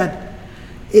 because of that.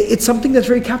 It's something that's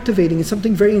very captivating. It's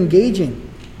something very engaging.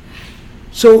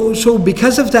 So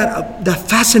because of that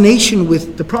fascination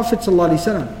with the Prophet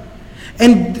ﷺ,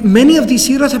 and many of these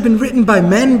Sīrahs have been written by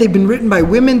men, they've been written by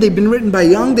women, they've been written by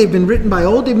young, they've been written by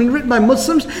old, they've been written by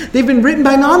Muslims, they've been written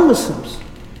by non-Muslims.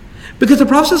 Because the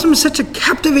Prophet ﷺ is such a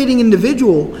captivating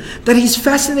individual that he's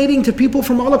fascinating to people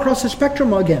from all across the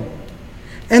spectrum again.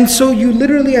 And so you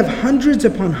literally have hundreds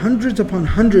upon hundreds upon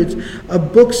hundreds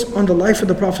of books on the life of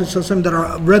the Prophet ﷺ that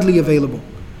are readily available.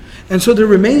 And so there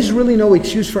remains really no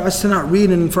excuse for us to not read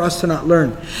and for us to not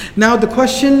learn. Now the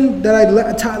question that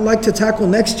I'd like to tackle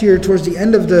next year towards the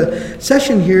end of the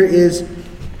session here is,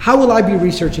 how will I be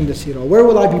researching the Sīrah? Where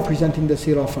will I be presenting the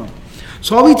Sīrah from?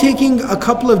 So I'll be taking a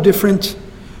couple of different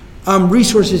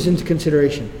resources into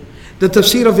consideration. The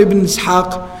tafsir of Ibn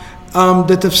Ishaq,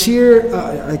 the tafsir,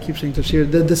 I keep saying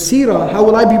tafsir, the Sīrah. How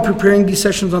will I be preparing these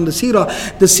sessions on the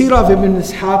Sīrah? The Sīrah of Ibn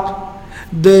Ishaq,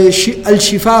 the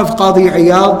Al-Shifa of Qadi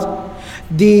Iyad,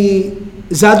 the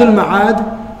Zad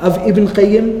al-Ma'ad of Ibn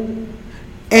Qayyim.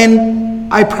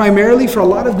 And I primarily, for a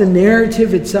lot of the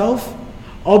narrative itself,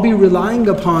 I'll be relying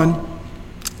upon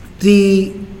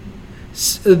the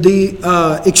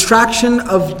extraction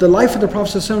of the life of the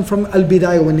Prophet ﷺ from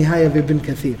Al-Bidayah wa Nihaya of Ibn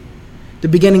Kathir. The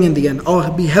beginning and the end.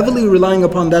 I'll be heavily relying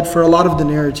upon that for a lot of the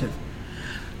narrative.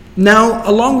 Now,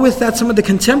 along with that, some of the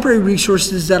contemporary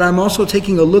resources that I'm also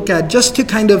taking a look at, just to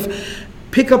kind of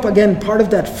pick up again part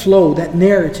of that flow, that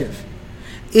narrative,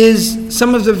 is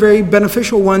some of the very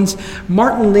beneficial ones.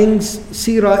 Martin Ling's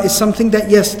Sīrah is something that,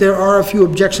 yes, there are a few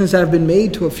objections that have been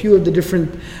made to a few of the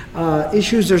different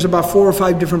issues. There's about 4 or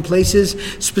 5 different places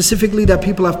specifically that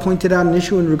people have pointed out an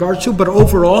issue in regards to, but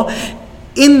overall,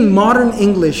 in modern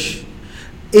English,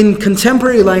 in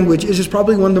contemporary language, it is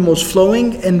probably one of the most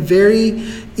flowing and very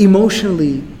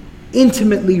emotionally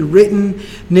intimately written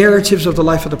narratives of the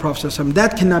life of the Prophet ﷺ.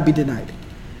 That cannot be denied.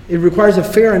 It requires a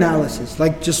fair analysis.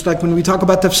 Just like when we talk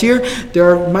about tafsir,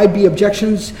 there might be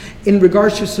objections in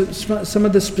regards to some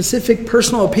of the specific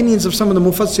personal opinions of some of the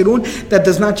mufassirun. That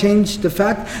does not change the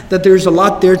fact that there's a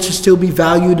lot there to still be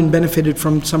valued and benefited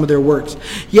from some of their works.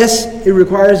 Yes, it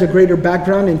requires a greater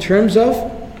background in terms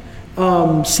of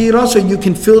Sīrah, so you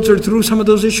can filter through some of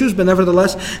those issues, but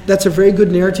nevertheless, that's a very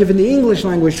good narrative in the English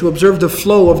language to observe the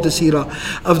flow of the Sīrah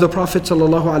of the Prophet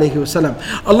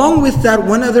ﷺ. Along with that,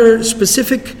 one other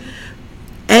specific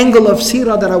angle of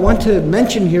Sīrah that I want to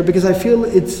mention here, because I feel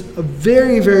it's a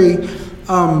very, very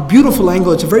beautiful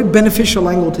angle, it's a very beneficial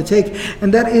angle to take,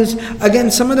 and that is, again,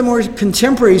 some of the more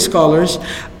contemporary scholars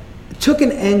took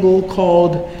an angle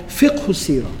called fiqh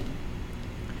Sīrah,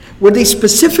 where they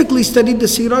specifically studied the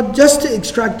Sīrah just to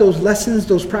extract those lessons,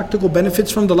 those practical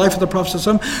benefits from the life of the Prophet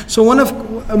ﷺ. So one of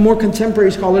more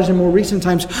contemporary scholars in more recent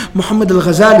times, Muhammad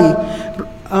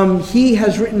al-Ghazali, he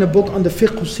has written a book on the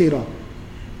fiqh Sīrah,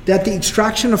 that the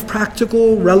extraction of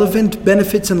practical, relevant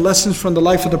benefits and lessons from the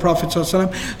life of the Prophet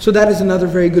ﷺ. So that is another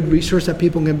very good resource that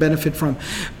people can benefit from.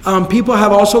 People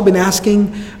have also been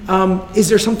asking, is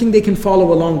there something they can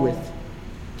follow along with?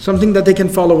 Something that they can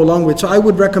follow along with. So I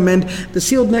would recommend the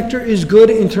Sealed Nectar is good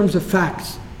in terms of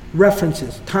facts,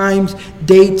 references, times,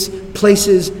 dates,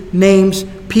 places, names,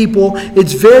 people.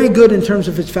 It's very good in terms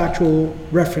of its factual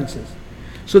references.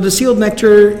 So the Sealed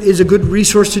Nectar is a good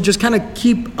resource to just kind of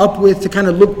keep up with, to kind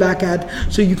of look back at,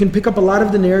 so you can pick up a lot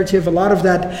of the narrative, a lot of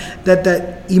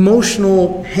that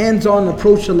emotional, hands-on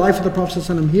approach to the life of the Prophet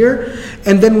ﷺ here.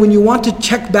 And then when you want to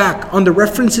check back on the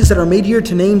references that are made here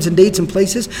to names and dates and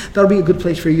places, that'll be a good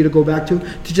place for you to go back to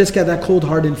just get that cold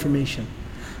hard information.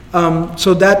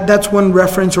 So that's one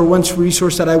reference or one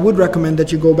resource that I would recommend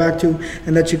that you go back to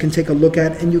and that you can take a look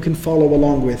at and you can follow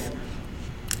along with.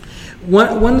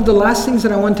 One of the last things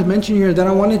that I want to mention here, that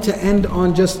I wanted to end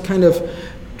on just kind of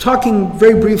talking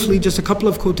very briefly, just a couple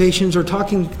of quotations or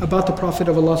talking about the Prophet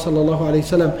of Allah sallallahu alaihi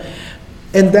wasallam,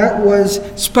 and that was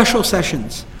special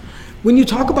sessions. When you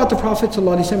talk about the Prophet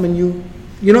sallallahu alaihi wasallam, and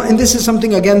you know, and this is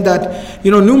something again that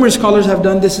numerous scholars have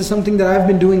done. This is something that I've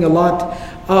been doing a lot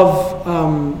of,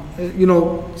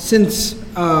 since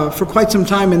for quite some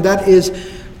time, and that is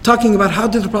talking about how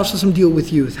did the Prophet ﷺ deal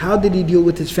with youth? How did he deal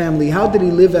with his family? How did he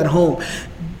live at home?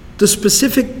 The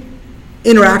specific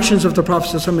interactions of the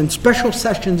Prophet ﷺ in special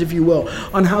sessions, if you will,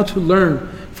 on how to learn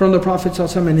from the Prophet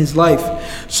ﷺ and his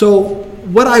life. So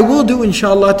what I will do,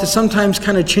 inshallah, to sometimes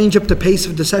kind of change up the pace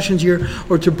of the sessions here,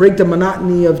 or to break the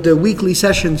monotony of the weekly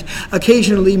sessions,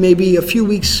 occasionally, maybe a few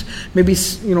weeks, maybe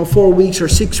 4 weeks or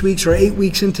 6 weeks or 8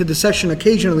 weeks into the session,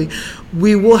 occasionally,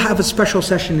 we will have a special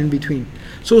session in between.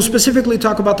 So we'll specifically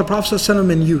talk about the Prophet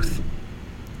ﷺ and youth.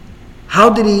 How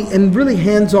did he, and really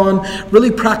hands-on,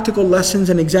 really practical lessons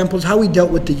and examples, how he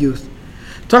dealt with the youth.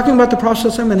 Talking about the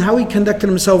Prophet ﷺ and how he conducted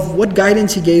himself, what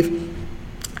guidance he gave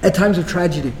at times of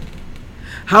tragedy.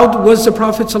 How was the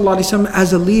Prophet ﷺ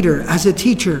as a leader, as a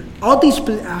teacher? All these,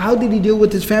 how did he deal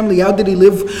with his family? How did he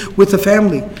live with the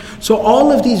family? So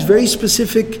all of these very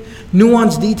specific,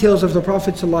 nuanced details of the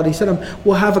Prophet ﷺ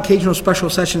will have occasional special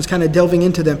sessions kind of delving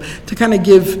into them to kind of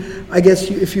give, I guess,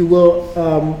 if you will,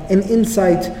 an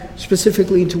insight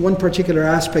specifically into one particular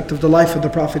aspect of the life of the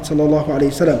Prophet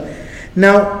ﷺ.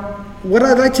 Now, what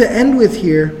I'd like to end with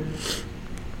here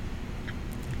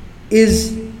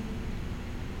is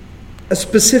a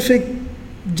specific,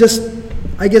 just,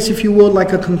 I guess if you will,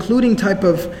 like a concluding type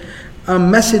of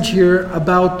message here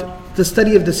about the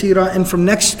study of the Sīrah. And from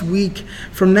next week,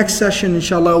 from next session,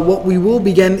 inshallah, what we will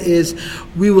begin is,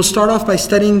 we will start off by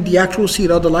studying the actual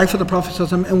Sīrah, the life of the Prophet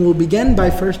ﷺ, and we'll begin by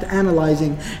first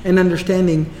analyzing and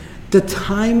understanding the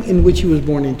time in which he was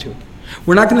born into.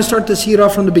 We're not going to start the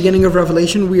Sīrah from the beginning of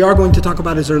Revelation. We are going to talk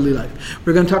about his early life.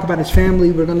 We're going to talk about his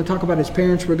family. We're going to talk about his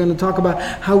parents. We're going to talk about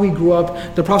how he grew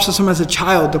up. The Prophet ﷺ as a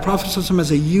child. The Prophet ﷺ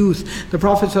as a youth. The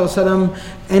Prophet ﷺ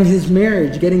and his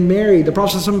marriage, getting married. The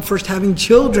Prophet ﷺ first having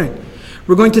children.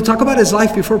 We're going to talk about his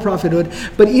life before prophethood.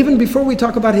 But even before we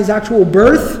talk about his actual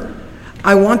birth,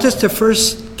 I want us to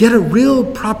first get a real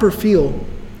proper feel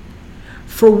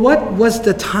for what was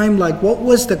the time like, what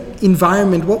was the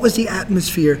environment, what was the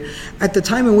atmosphere at the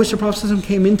time in which the Prophet ﷺ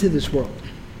came into this world.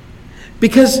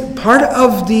 Because part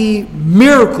of the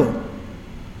miracle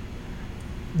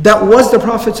that was the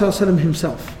Prophet ﷺ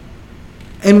himself,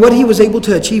 and what he was able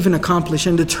to achieve and accomplish,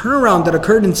 and the turnaround that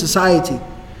occurred in society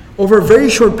over a very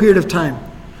short period of time,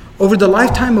 over the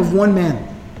lifetime of one man,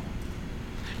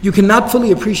 you cannot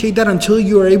fully appreciate that until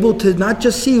you are able to not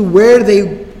just see where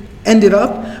they ended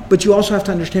up, but you also have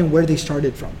to understand where they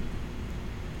started from.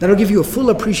 That'll give you a full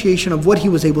appreciation of what he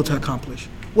was able to accomplish.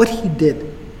 what he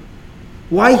did.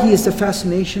 Why he is the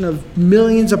fascination of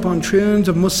millions upon trillions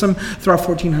of Muslims throughout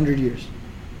 1400 years.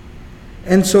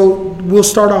 And so we'll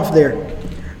start off there.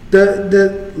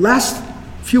 The last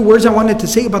few words I wanted to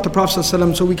say about the Prophet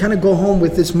ﷺ, so we kind of go home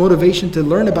with this motivation to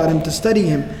learn about him, to study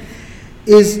him,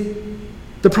 is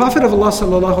the Prophet of Allah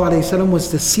ﷺ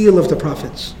was the seal of the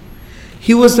prophets.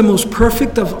 He was the most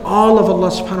perfect of all of Allah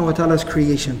subhanahu wa ta'ala's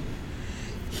creation.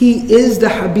 He is the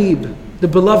Habib, the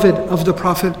beloved of the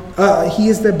Prophet. He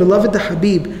is the beloved, the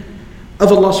Habib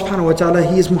of Allah subhanahu wa ta'ala.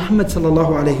 He is Muhammad sallallahu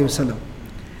alayhi wa sallam.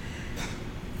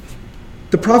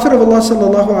 The Prophet of Allah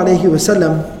sallallahu alayhi wa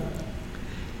sallam,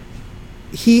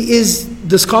 he is,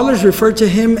 the scholars refer to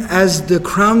him as the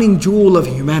crowning jewel of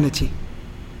humanity.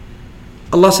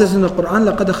 Allah says in the Quran,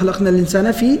 لَقَدْ خَلَقْنَا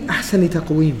الْإِنسَانَ فِي أَحْسَنِ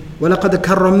تَقْوِيمٍ وَلَقَدْ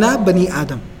كَرَّمْنَا بَنِي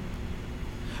آدَمَ.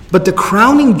 But the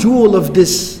crowning jewel of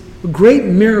this great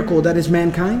miracle that is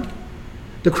mankind,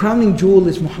 the crowning jewel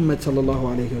is Muhammad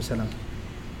sallallahu alayhi wasallam.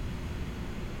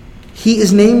 He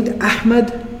is named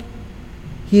Ahmad,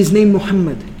 he is named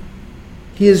Muhammad.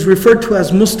 He is referred to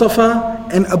as Mustafa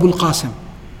and Abul Qasim.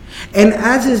 And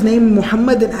as his name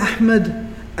Muhammad and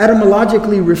Ahmad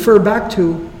etymologically refer back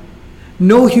to,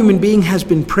 no human being has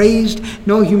been praised,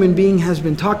 no human being has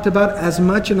been talked about as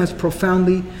much and as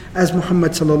profoundly as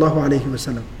Muhammad sallallahu alayhi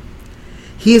wasallam.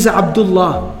 He is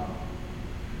Abdullah,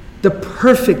 the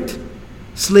perfect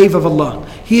slave of Allah.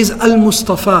 He is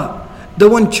Al-Mustafa, the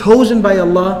one chosen by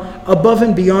Allah above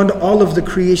and beyond all of the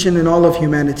creation and all of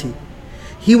humanity.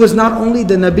 He was not only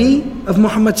the Nabi of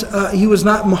Muhammad,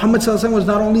 Muhammad sallallahu alaihi wasallam was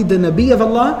not only the Nabi of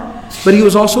Allah, but he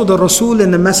was also the Rasul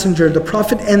and the Messenger, the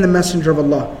Prophet and the Messenger of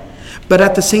Allah. But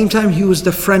at the same time, he was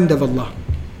the friend of Allah.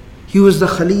 He was the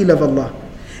Khalil of Allah.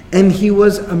 And he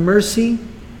was a mercy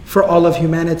for all of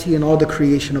humanity and all the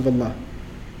creation of Allah.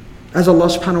 As Allah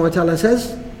subhanahu wa ta'ala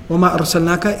says, وَمَا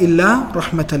أَرْسَلْنَاكَ إِلَّا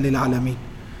رَحْمَةً لِلْعَالَمِينَ.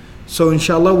 So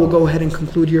inshallah, we'll go ahead and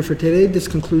conclude here for today. This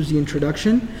concludes the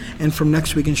introduction. And from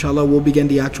next week, inshallah, we'll begin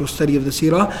the actual study of the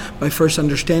Sīrah by first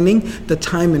understanding the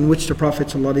time in which the Prophet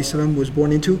ﷺ was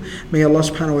born into. May Allah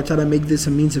subhanahu wa ta'ala make this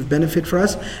a means of benefit for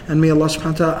us. And may Allah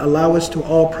subhanahu wa ta'ala allow us to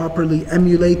all properly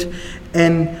emulate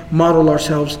and model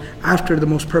ourselves after the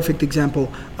most perfect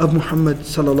example of Muhammad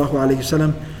sallallahu alayhi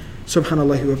wa sallam.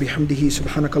 Subhanallah wa bihamdihi,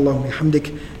 subhanakallahumma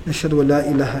bihamdik, nashhadu an la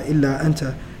ilaha illa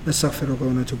anta, nastaghfiruka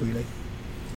wa natubu ilayk.